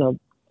the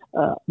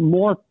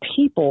more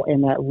people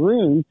in that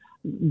room,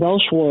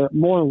 those were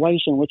more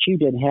ways in which you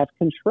didn't have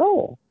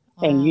control.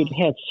 Wow. And you'd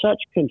had such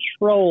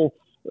control,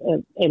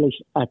 at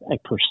least a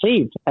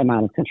perceived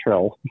amount of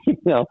control,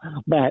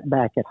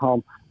 back at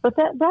home. But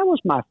that was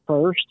my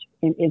first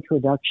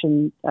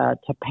introduction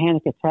to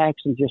panic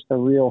attacks and just the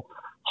real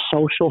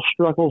social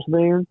struggles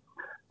there.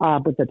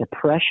 But the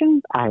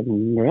depression, I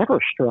never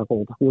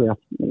struggled with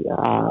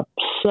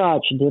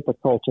such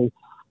difficulty,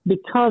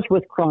 because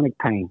with chronic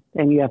pain,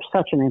 and you have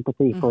such an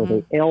empathy for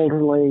the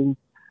elderly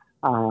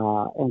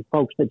and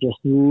folks that just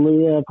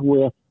live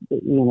with,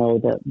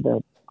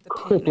 the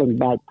crippling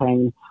back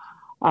pain.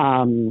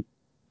 And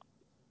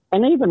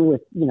even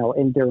with,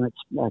 endurance,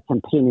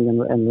 competing and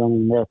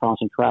running marathons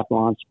and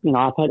triathlons,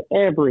 I've had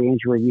every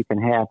injury you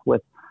can have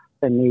with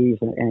the knees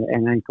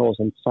and ankles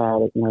and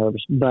sciatic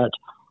nerves. But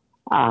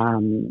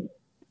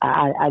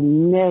I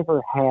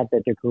never had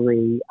the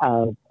degree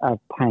of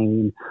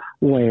pain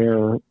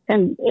where,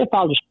 and if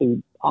I'll just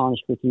be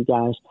honest with you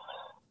guys,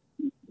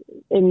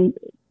 in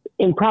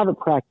private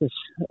practice,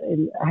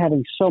 and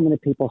having so many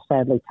people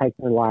sadly take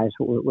their lives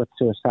with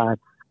suicide,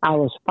 I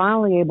was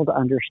finally able to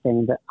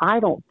understand that I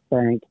don't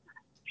think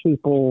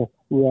people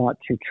want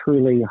to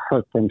truly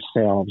hurt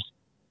themselves.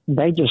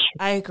 They just...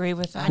 I agree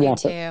with that. I do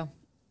too.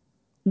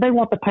 They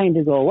want the pain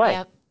to go away.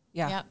 Yep.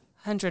 Yeah,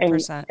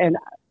 100%. And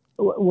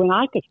when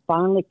I could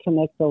finally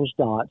connect those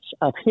dots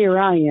of, here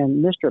I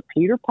am, Mr.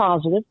 Peter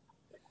Positive,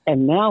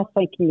 and now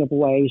thinking of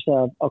ways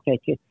of, okay,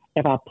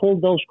 if I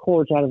pulled those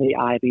cords out of the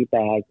IV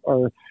bag,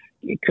 or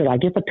could I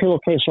get the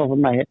pillowcase over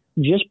my head?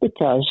 Just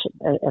because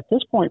at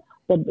this point,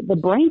 the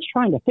brain's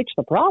trying to fix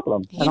the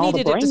problem. You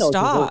needed it to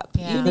stop.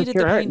 You needed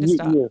the pain to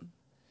stop.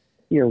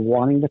 You're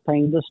wanting the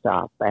pain to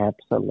stop.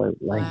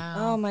 Absolutely.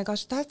 Wow. Oh my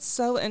gosh, that's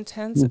so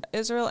intense,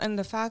 Israel. And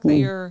the fact that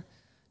you're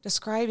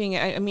describing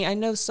it, I mean, I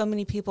know so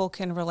many people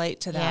can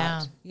relate to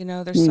that.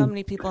 Yeah. There's so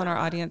many people in our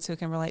audience who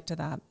can relate to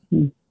that.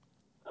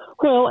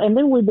 Well, and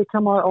then we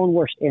become our own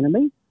worst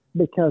enemy,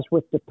 because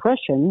with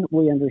depression,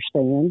 we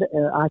understand,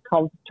 I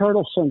call it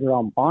turtle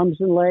syndrome, arms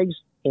and legs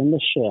in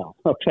the shell.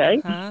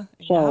 Okay.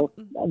 So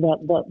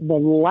the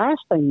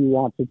last thing you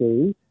want to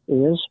do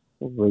is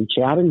reach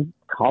out and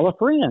call a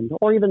friend,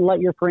 or even let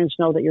your friends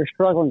know that you're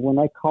struggling when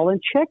they call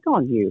and check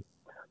on you.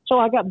 So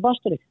I got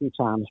busted a few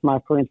times. My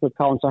friends would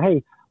call and say,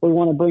 "Hey, we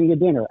want to bring you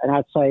dinner." And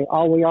I'd say,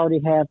 "Oh, we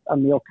already have a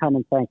meal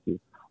coming, thank you."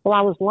 Well,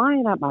 I was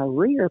lying out my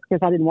rear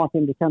because I didn't want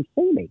them to come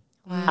see me.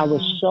 Wow. I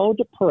was so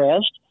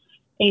depressed,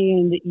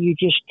 and you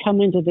just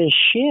come into this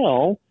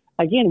shell,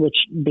 again, which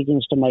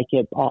begins to make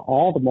it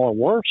all the more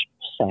worse,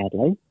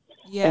 sadly.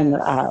 Yes. And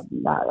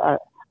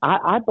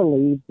I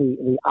believe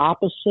the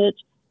opposite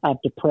of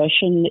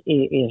depression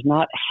is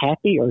not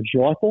happy or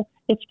joyful.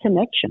 It's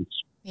connections.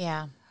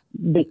 Yeah.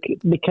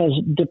 Because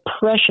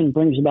depression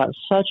brings about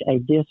such a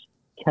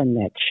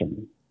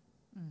disconnection.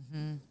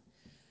 Mm-hmm.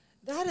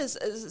 That is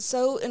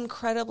so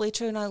incredibly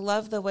true, and I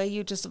love the way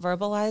you just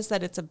verbalize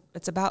that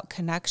it's about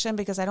connection,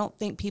 because I don't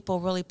think people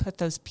really put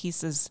those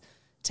pieces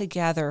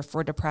together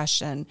for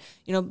depression.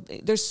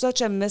 There's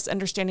such a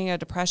misunderstanding of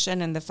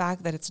depression and the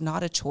fact that it's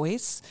not a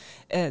choice.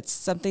 It's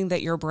something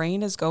that your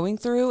brain is going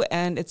through,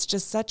 and it's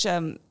just such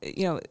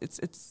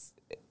it's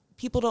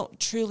people don't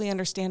truly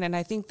understand. And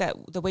I think that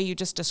the way you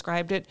just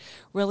described it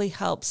really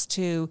helps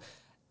to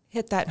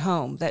hit that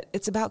home, that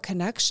it's about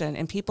connection,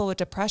 and people with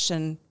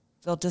depression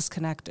feel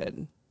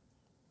disconnected.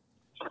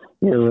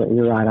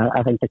 You're right.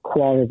 I think the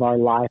quality of our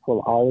life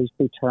will always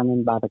be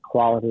determined by the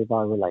quality of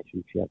our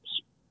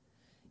relationships.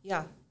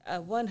 Yeah,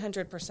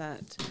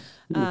 100%.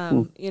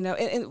 And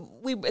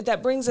that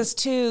brings us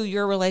to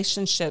your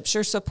relationships,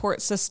 your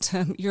support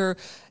system, your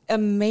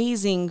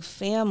amazing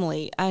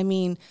family. I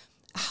mean,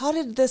 how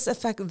did this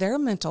affect their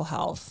mental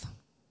health?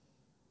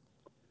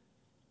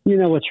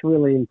 What's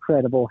really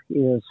incredible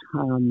is,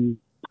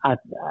 as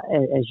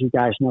you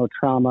guys know,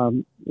 trauma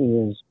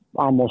is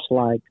almost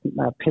like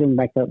peeling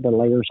back the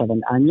layers of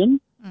an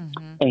onion.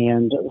 Mm-hmm.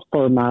 And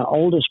for my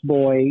oldest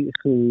boy,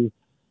 who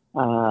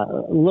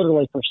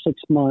literally for 6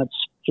 months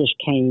just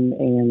came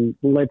and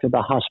lived at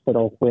the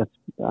hospital with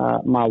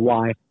my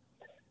wife,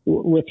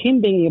 with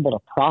him being able to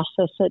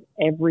process it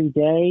every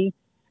day,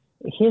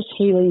 his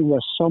healing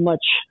was so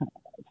much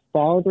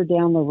farther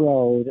down the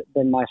road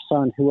than my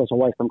son, who was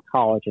away from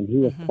college, and he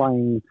was mm-hmm.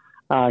 playing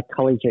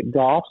collegiate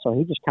golf, so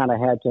he just kind of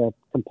had to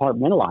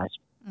compartmentalize.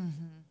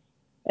 Mm-hmm.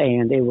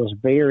 And it was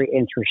very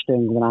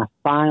interesting when I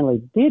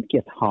finally did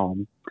get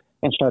home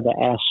and started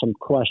to ask some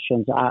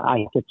questions.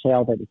 I could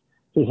tell that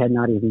he had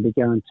not even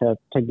begun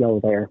to go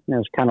there. And it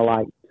was kind of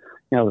like,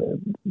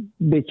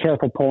 be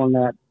careful pulling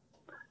that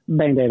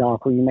Band-Aid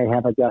off, or you may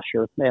have a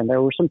gusher. And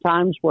there were some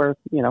times where,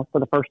 for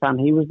the first time,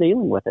 he was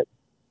dealing with it.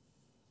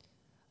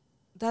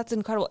 That's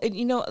incredible.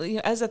 And,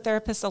 as a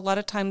therapist, a lot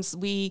of times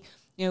we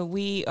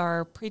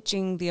are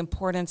preaching the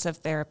importance of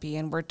therapy,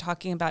 and we're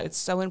talking about it's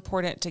so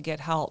important to get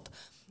help.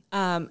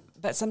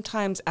 But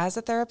sometimes as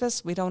a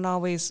therapist, we don't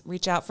always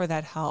reach out for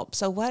that help.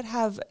 So what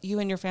have you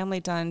and your family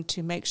done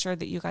to make sure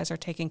that you guys are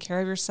taking care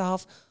of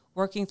yourself,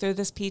 working through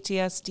this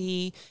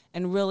PTSD,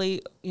 and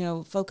really,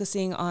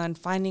 focusing on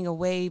finding a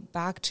way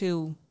back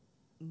to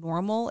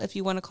normal, if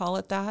you want to call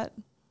it that?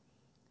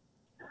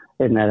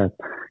 Isn't that a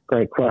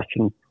great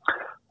question?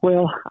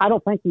 Well, I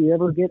don't think you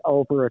ever get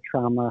over a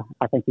trauma.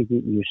 I think you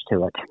get used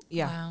to it.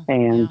 Yeah.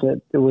 And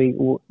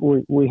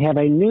we have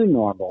a new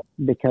normal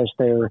because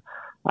their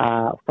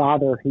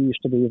father, who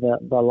used to be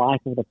the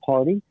life of the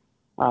party,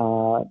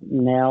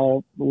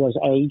 now was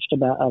aged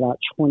about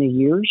 20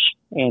 years.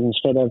 And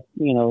instead of,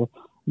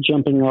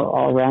 jumping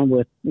around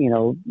with,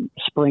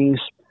 springs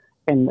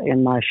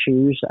in my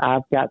shoes,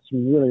 I've got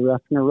some really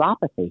rough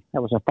neuropathy.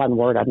 That was a fun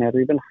word I'd never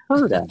even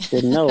heard of.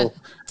 Didn't know.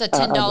 It's a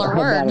 $10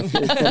 word.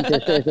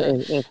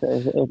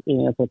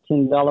 It's a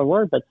 $10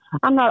 word, but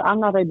I'm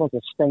not able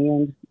to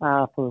stand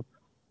for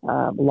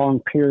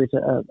long periods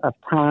of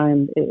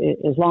time.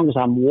 As long as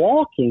I'm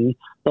walking,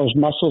 those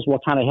muscles will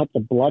kind of help the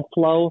blood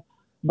flow.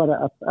 But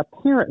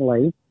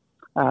apparently,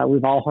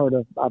 we've all heard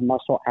of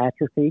muscle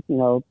atrophy.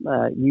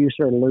 Use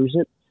it or lose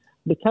it.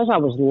 Because I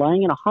was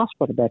laying in a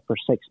hospital bed for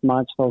 6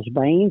 months, those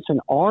veins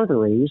and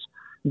arteries,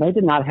 they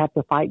did not have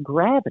to fight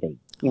gravity.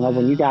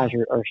 When you guys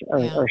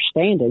are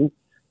standing,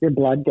 your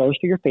blood goes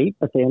to your feet,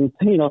 but then,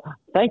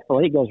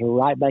 thankfully it goes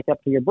right back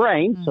up to your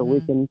brain, mm-hmm. so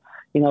we can,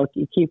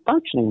 keep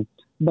functioning.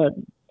 But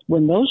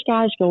when those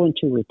guys go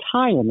into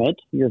retirement,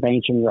 your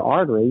veins and your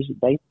arteries,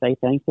 they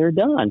think they're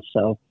done.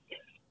 So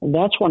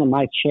that's one of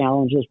my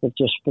challenges with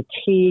just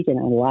fatigue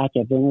and lack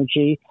of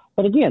energy.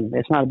 But again,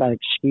 it's not about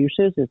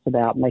excuses. It's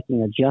about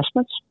making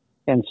adjustments.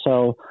 And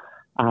so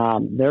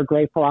they're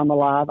grateful I'm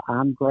alive.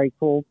 I'm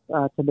grateful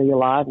to be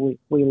alive. We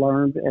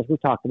learned, as we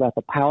talked about,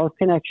 the power of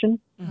connection,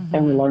 mm-hmm.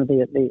 and we learned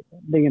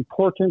the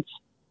importance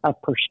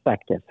of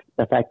perspective,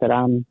 the fact that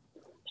I'm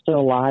still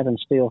alive and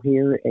still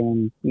here,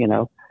 and,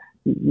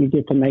 you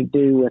get to make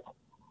do with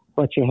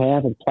what you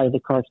have and play the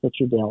cards that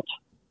you dealt.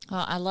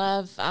 Well, I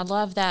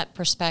love that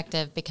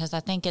perspective, because I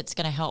think it's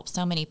going to help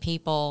so many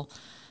people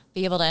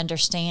be able to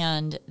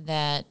understand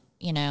that,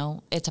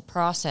 it's a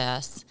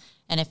process.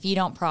 And if you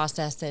don't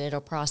process it,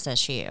 it'll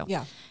process you.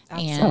 Yeah,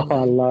 absolutely.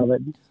 I love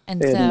it.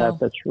 And Isn't so that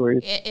the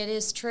truth? It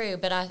is true.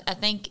 But I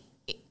think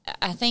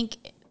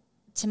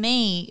to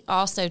me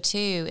also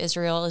too,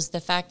 Israel, is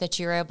the fact that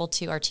you're able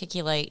to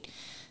articulate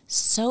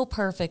so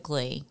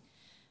perfectly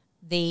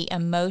the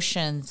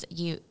emotions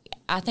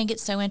I think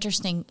it's so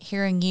interesting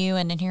hearing you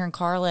and hearing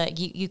Carla.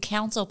 You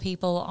counsel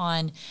people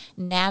on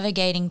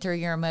navigating through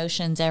your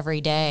emotions every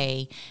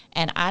day.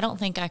 And I don't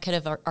think I could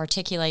have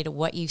articulated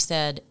what you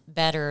said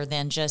better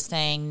than just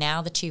saying,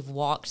 now that you've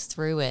walked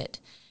through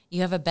it,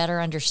 you have a better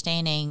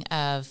understanding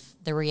of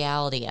the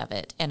reality of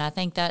it. And I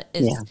think that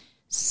is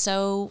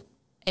so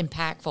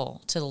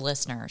impactful to the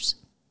listeners.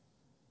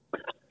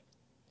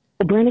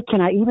 Well, Brenda, can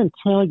I even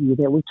tell you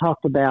that we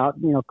talked about,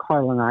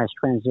 Carla and I's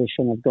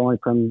transition of going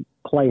from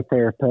play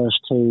therapist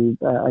to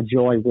a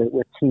joy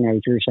with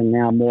teenagers, and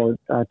now more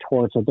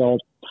towards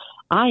adults.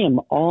 I am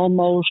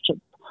almost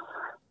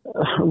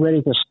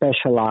ready to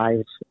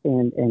specialize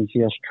in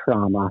just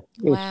trauma.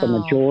 Wow. It's the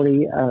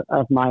majority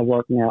of my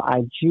work now.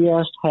 I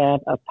just have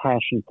a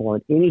passion for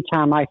it.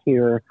 Anytime I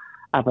hear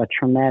of a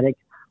traumatic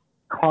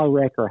car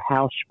wreck or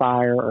house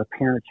fire, or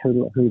parents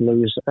who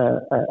lose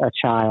a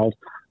child,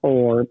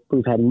 or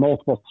we've had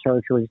multiple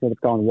surgeries that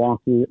have gone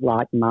wonky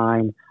like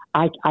mine,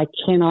 I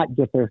cannot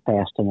get there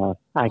fast enough.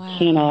 I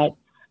cannot,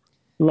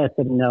 let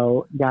them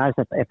know, guys,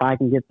 if I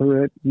can get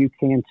through it, you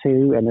can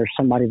too. And there's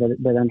somebody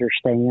that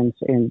understands.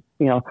 And,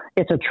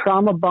 it's a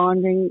trauma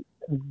bonding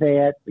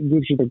that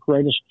gives you the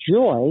greatest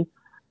joy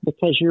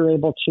because you're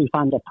able to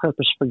find a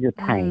purpose for your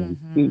pain.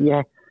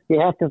 Mm-hmm. You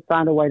have to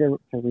find a way to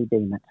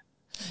redeem it.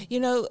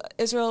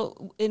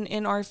 Israel,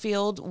 in our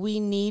field, we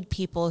need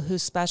people who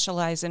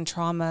specialize in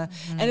trauma,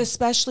 and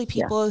especially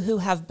people who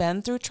have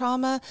been through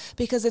trauma,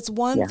 because it's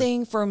one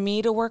thing for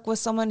me to work with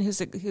someone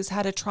who's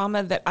had a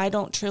trauma that I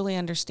don't truly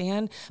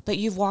understand, but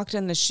you've walked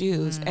in the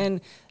shoes, and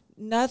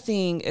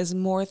nothing is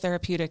more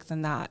therapeutic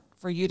than that,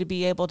 for you to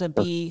be able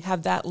to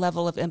have that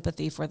level of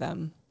empathy for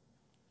them.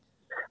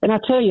 And I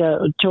tell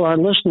you, to our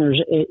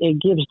listeners,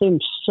 it gives them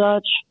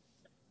such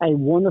a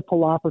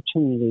wonderful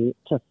opportunity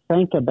to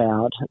think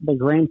about the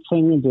grand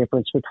canyon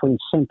difference between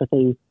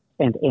sympathy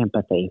and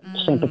empathy.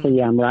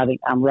 Sympathy, I'm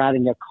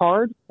writing a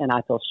card and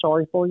I feel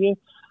sorry for you,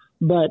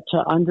 but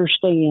to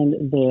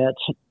understand that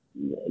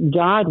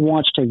God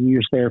wants to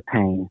use their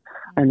pain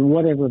and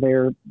whatever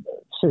their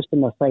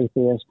system of faith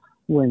is,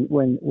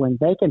 when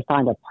they can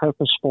find a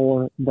purpose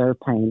for their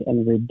pain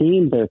and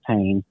redeem their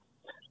pain,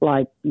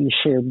 like you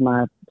shared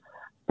my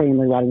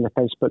family writing the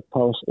Facebook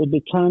post, it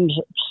becomes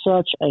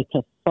such a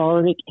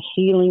cathartic,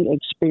 healing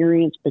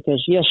experience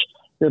because, yes,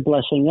 you're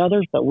blessing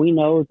others, but we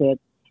know that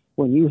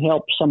when you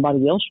help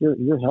somebody else,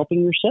 you're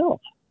helping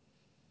yourself.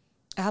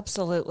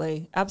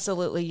 Absolutely.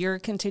 Absolutely. You're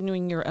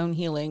continuing your own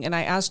healing. And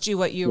I asked you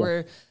what you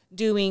were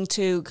doing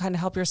to kind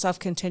of help yourself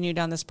continue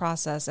down this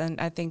process. And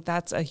I think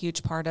that's a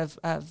huge part of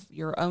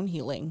your own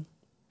healing.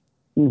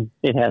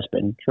 It has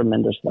been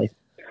tremendously.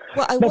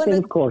 Well, then,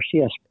 of course,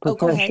 yes,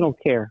 professional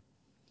care.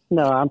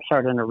 No, I'm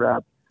sorry to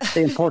interrupt.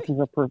 The importance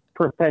of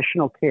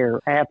professional care,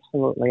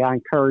 absolutely. I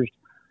encouraged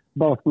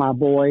both my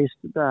boys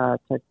to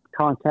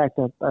contact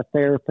a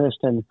therapist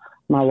and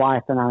my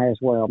wife and I as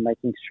well,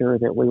 making sure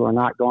that we were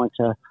not going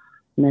to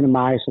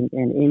minimize in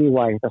any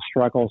way the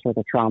struggles or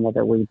the trauma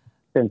that we've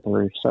been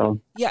through. So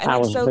and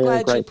I'm so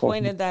glad you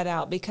pointed that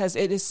out, because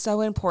it is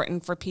so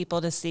important for people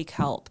to seek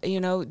help.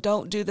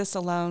 Don't do this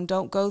alone.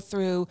 Don't go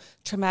through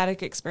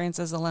traumatic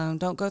experiences alone.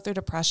 Don't go through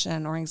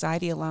depression or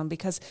anxiety alone,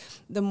 because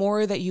the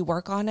more that you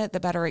work on it,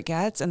 the better it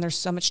gets. And there's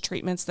so much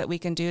treatments that we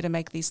can do to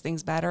make these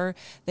things better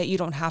that you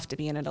don't have to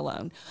be in it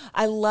alone.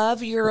 I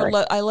love your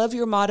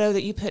motto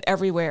that you put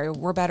everywhere.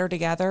 We're better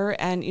together.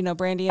 And,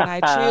 Brandy and I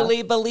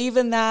truly believe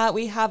in that.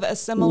 We have a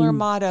similar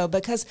motto,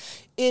 because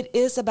it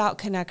is about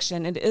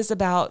connection. It is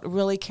about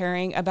really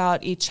caring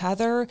about each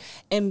other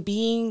and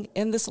being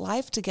in this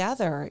life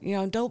together.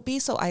 Don't be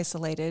so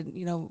isolated.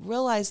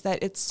 Realize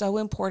that it's so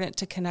important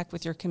to connect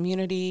with your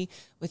community,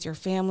 with your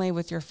family,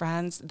 with your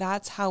friends.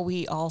 That's how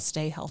we all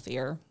stay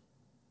healthier.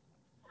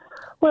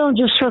 Well,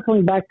 just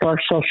circling back to our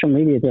social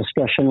media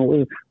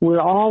discussion,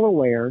 we're all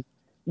aware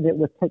that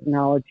with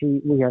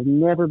technology, we have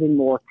never been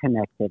more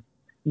connected.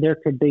 There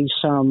could be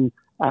some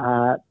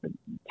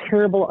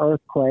terrible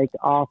earthquake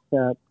off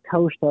the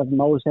coast of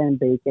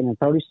Mozambique, and in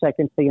 30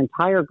 seconds, the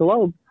entire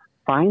globe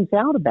finds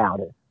out about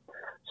it.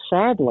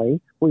 Sadly,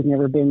 we've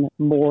never been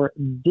more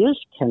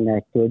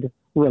disconnected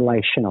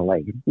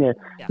relationally.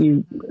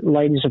 You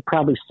ladies have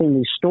probably seen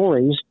these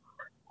stories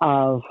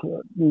of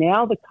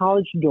now the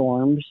college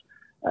dorms,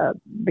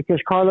 because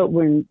Carla,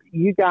 when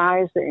you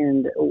guys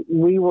and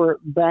we were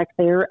back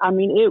there,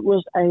 it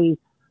was a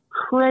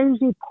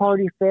crazy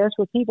party fest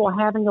with people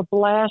having a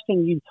blast,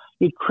 and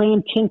you'd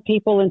cram 10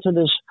 people into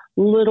this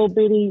little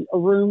bitty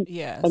room.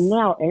 Yes. And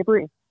now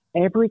every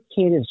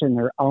kid is in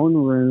their own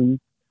room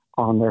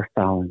on their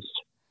phones.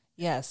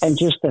 Yes. And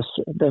just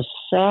the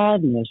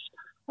sadness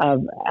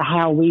of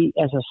how we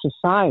as a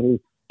society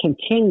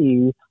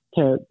continue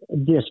to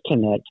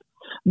disconnect.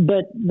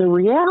 But the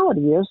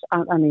reality is,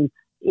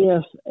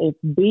 if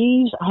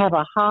bees have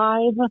a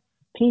hive,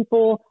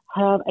 people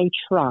have a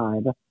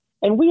tribe.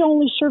 And we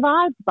only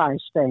survived by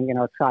staying in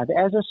our tribe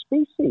as a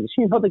species.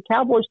 The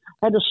cowboys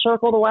had to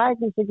circle the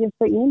wagons against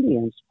the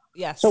Indians.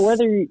 Yes. So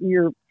whether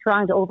you're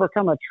trying to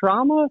overcome a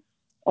trauma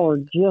or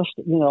just,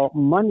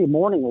 Monday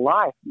morning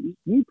life,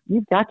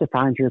 you've got to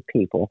find your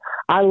people.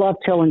 I love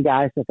telling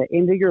guys at the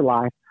end of your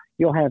life,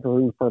 you'll have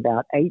room for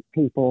about 8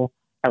 people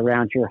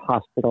around your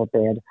hospital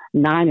bed,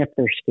 9 if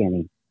they're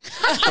skinny.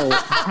 So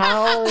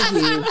how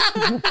you...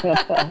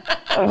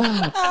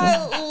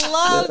 I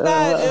love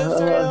that,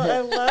 Israel. I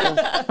love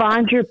that.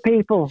 Find your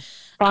people.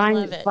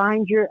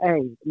 Find your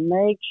aid.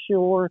 Make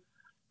sure,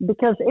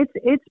 because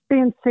it's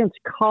been since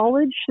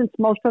college since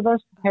most of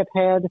us have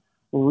had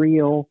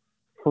real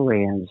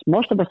friends.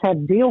 Most of us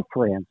have deal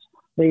friends.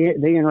 The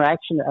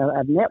interaction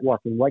of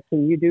networking. What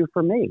can you do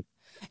for me?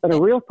 But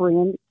a real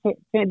friend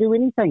can't do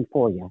anything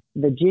for you.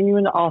 The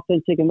genuine,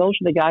 authentic, and those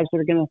are the guys that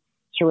are going to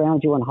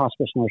surround you when a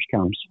hospice nurse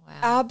comes.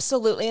 Wow.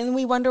 Absolutely. And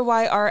we wonder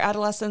why our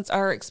adolescents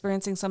are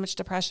experiencing so much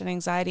depression,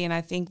 anxiety. And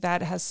I think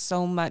that has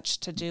so much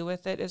to do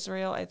with it,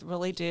 Israel. I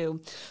really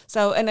do.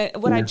 So,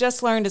 what I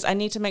just learned is I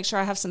need to make sure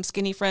I have some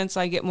skinny friends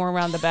so I get more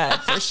around the bed,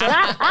 for sure.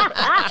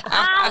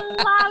 I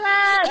love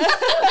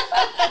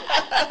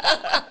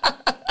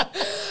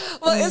it.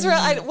 Well, Israel,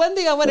 one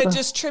thing I want to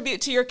just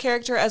tribute to your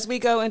character as we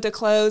go into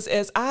close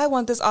is I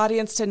want this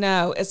audience to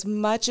know, as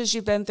much as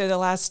you've been through the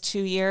last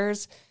 2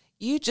 years,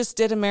 you just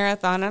did a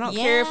marathon. I don't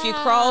care if you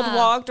crawled,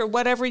 walked, or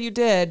whatever you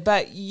did,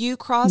 but you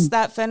crossed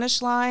that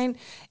finish line,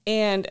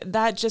 and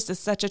that just is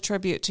such a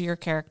tribute to your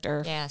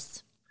character.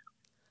 Yes.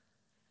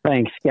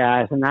 Thanks,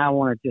 guys. And I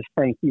want to just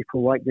thank you for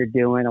what you're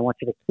doing. I want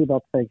you to keep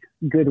up the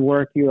good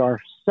work. You are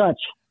such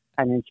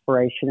an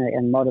inspiration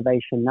and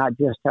motivation, not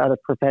just to other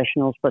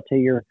professionals, but to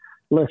your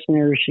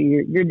listeners.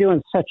 You're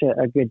doing such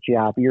a good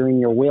job. You're in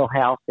your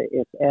wheelhouse.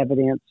 It's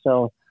evident.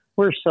 So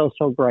we're so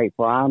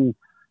grateful. I'm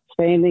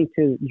standing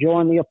to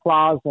join the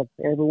applause of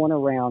everyone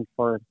around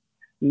for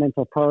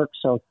Mental Perk.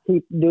 So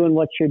keep doing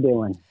what you're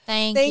doing.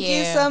 Thank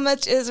you so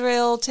much,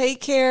 Israel.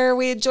 Take care.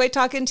 We enjoyed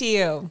talking to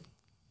you.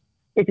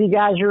 If you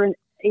guys are in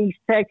East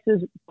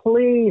Texas,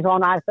 please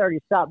on I-30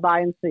 stop by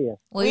and see us.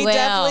 We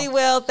definitely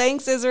will.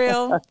 Thanks,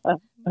 Israel.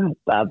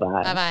 Bye-bye.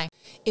 Bye-bye.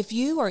 If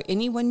you or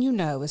anyone you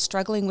know is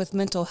struggling with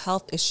mental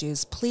health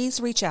issues, please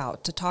reach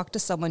out to talk to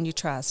someone you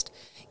trust.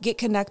 Get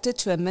connected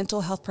to a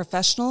mental health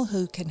professional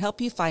who can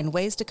help you find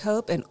ways to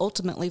cope and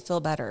ultimately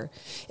feel better.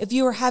 If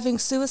you are having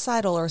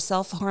suicidal or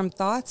self-harm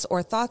thoughts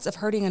or thoughts of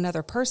hurting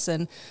another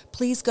person,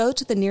 please go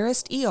to the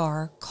nearest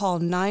ER, call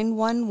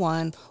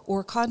 911,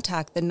 or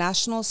contact the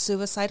National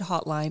Suicide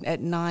Hotline at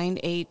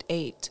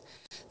 988.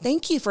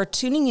 Thank you for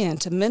tuning in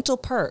to Mental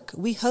Perk.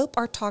 We hope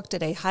our talk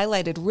today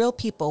highlighted real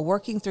people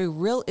working through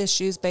real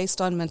issues based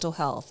on mental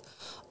health.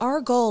 Our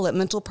goal at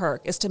Mental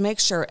Perk is to make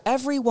sure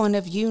every one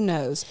of you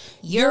knows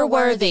you're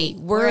worthy.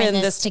 We're in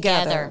this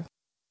together.